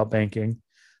novel about banking.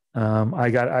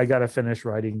 I got to finish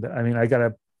writing that. I mean, I got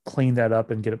to clean that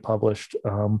up and get it published.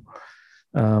 So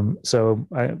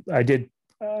I did.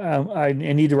 I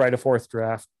need to write a 4th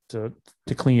draft to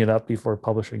clean it up before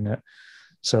publishing it.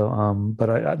 So,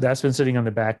 but that's been sitting on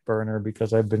the back burner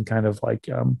because I've been kind of like,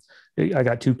 I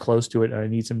got too close to it and I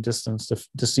need some distance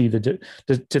to see to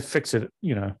fix it,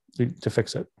 to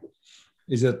fix it.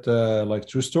 Is it like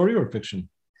true story or fiction?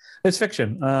 It's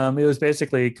fiction. It was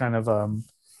basically kind of,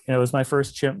 it was my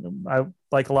first chimp. I,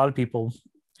 like a lot of people,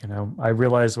 I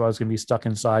realized I was going to be stuck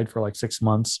inside for like 6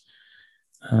 months.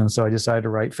 And so I decided to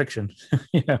write fiction,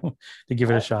 to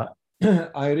give it a shot.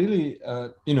 I really,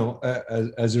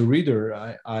 as a reader,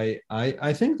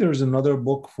 I think there's another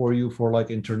book for you for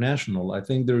like international. I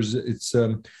think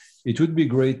it would be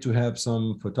great to have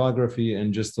some photography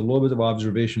and just a little bit of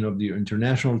observation of the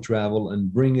international travel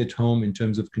and bring it home in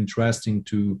terms of contrasting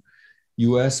to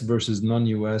U.S. versus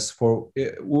non-U.S.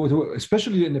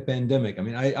 especially in the pandemic. I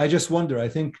mean, I just wonder. I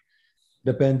think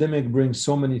the pandemic brings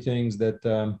so many things that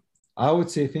I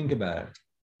would say think about it.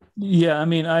 Yeah, I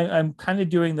mean, I'm kind of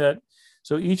doing that.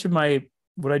 So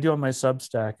what I do on my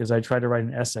Substack is I try to write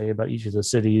an essay about each of the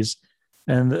cities,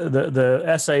 and the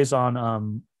essays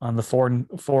on the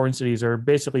foreign cities are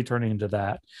basically turning into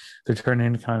that. They're turning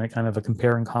into kind of a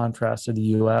compare and contrast to the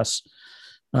U.S.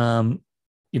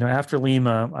 After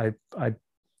Lima, I'm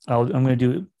going to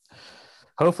do.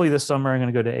 Hopefully this summer I'm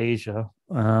going to go to Asia,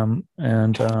 and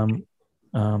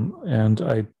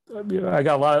I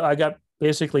got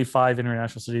basically 5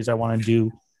 international cities I want to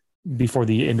do before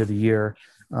the end of the year,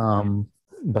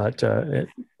 but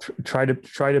try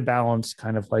to balance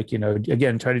kind of like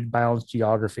again try to balance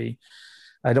geography.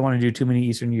 I don't want to do too many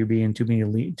Eastern European, too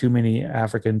many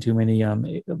African, too many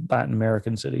Latin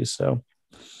American cities. So,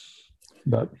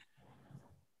 but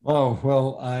Oh,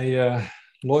 well,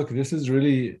 look, this is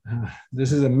really,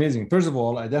 this is amazing. First of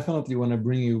all, I definitely want to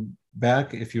bring you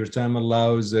back if your time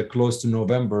allows close to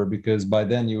November, because by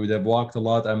then you would have walked a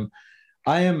lot.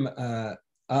 I am,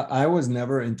 I was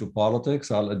never into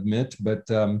politics, I'll admit, but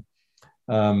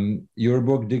your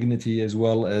book, Dignity, as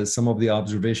well as some of the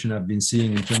observation I've been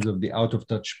seeing in terms of the out of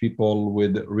touch people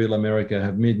with Real America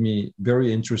have made me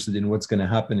very interested in what's going to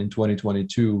happen in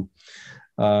 2022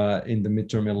 in the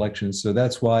midterm elections. So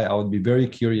that's why I would be very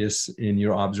curious in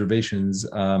your observations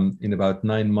in about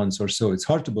 9 months or so. It's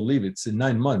hard to believe it's in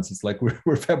 9 months. It's like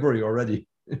we're February already.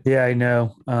 Yeah, I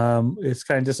know. It's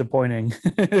kind of disappointing.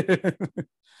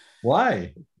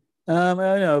 Why? I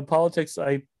know politics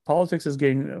is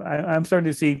getting. I'm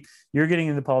starting to see you're getting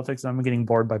into politics. And I'm getting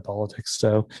bored by politics.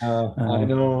 So I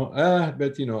know,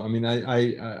 but I mean,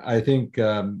 I think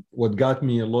what got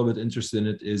me a little bit interested in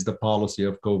it is the policy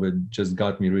of COVID. Just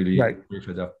got me really, right. really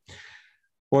fed up.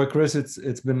 Boy, Chris,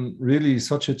 it's been really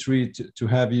such a treat to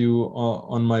have you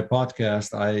on my podcast.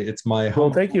 It's my home.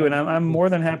 Well, thank you, and I'm more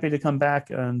than happy to come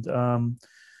back and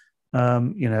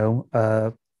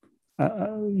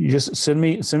you just send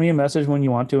me a message when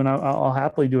you want to, and I'll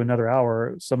happily do another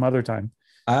hour some other time.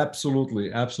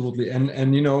 Absolutely, absolutely, and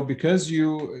because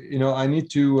I need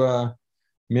to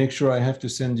make sure I have to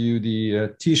send you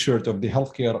the T-shirt of the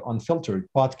Healthcare Unfiltered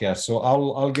podcast. So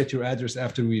I'll get your address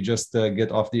after we just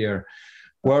get off the air.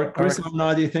 Well, Chris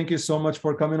Al-Nadi, thank you so much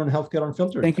for coming on Healthcare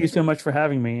Unfiltered. Thank you so much for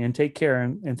having me, and take care,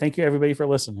 and thank you everybody for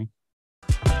listening.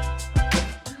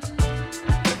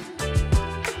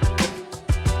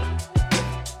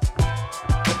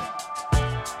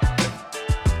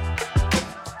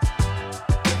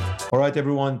 All right,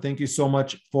 everyone. Thank you so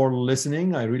much for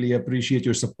listening. I really appreciate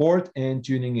your support and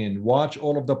tuning in. Watch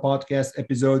all of the podcast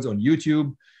episodes on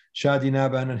YouTube, Shadi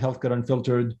Nabhan and Healthcare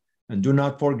Unfiltered. And do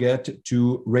not forget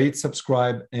to rate,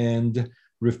 subscribe, and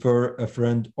refer a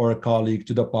friend or a colleague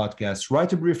to the podcast.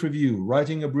 Write a brief review.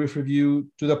 Writing a brief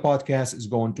review to the podcast is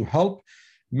going to help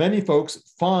many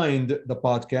folks find the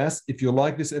podcast. If you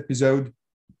like this episode,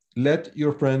 let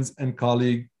your friends and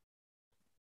colleagues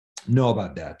know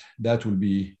about that. That will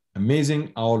be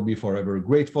amazing. I will be forever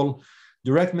grateful.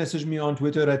 Direct message me on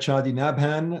Twitter at Shadi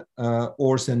Nabhan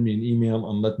or send me an email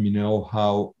and let me know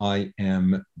how I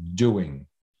am doing.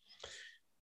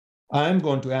 I'm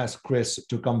going to ask Chris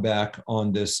to come back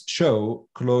on this show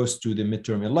close to the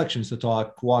midterm elections to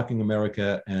talk walking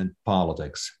America and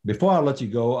politics. Before I let you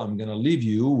go, I'm going to leave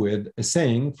you with a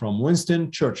saying from Winston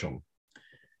Churchill.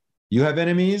 You have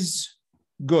enemies?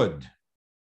 Good.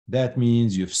 That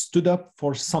means you've stood up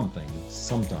for something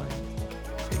sometime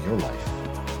in your life.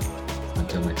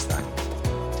 Until next time.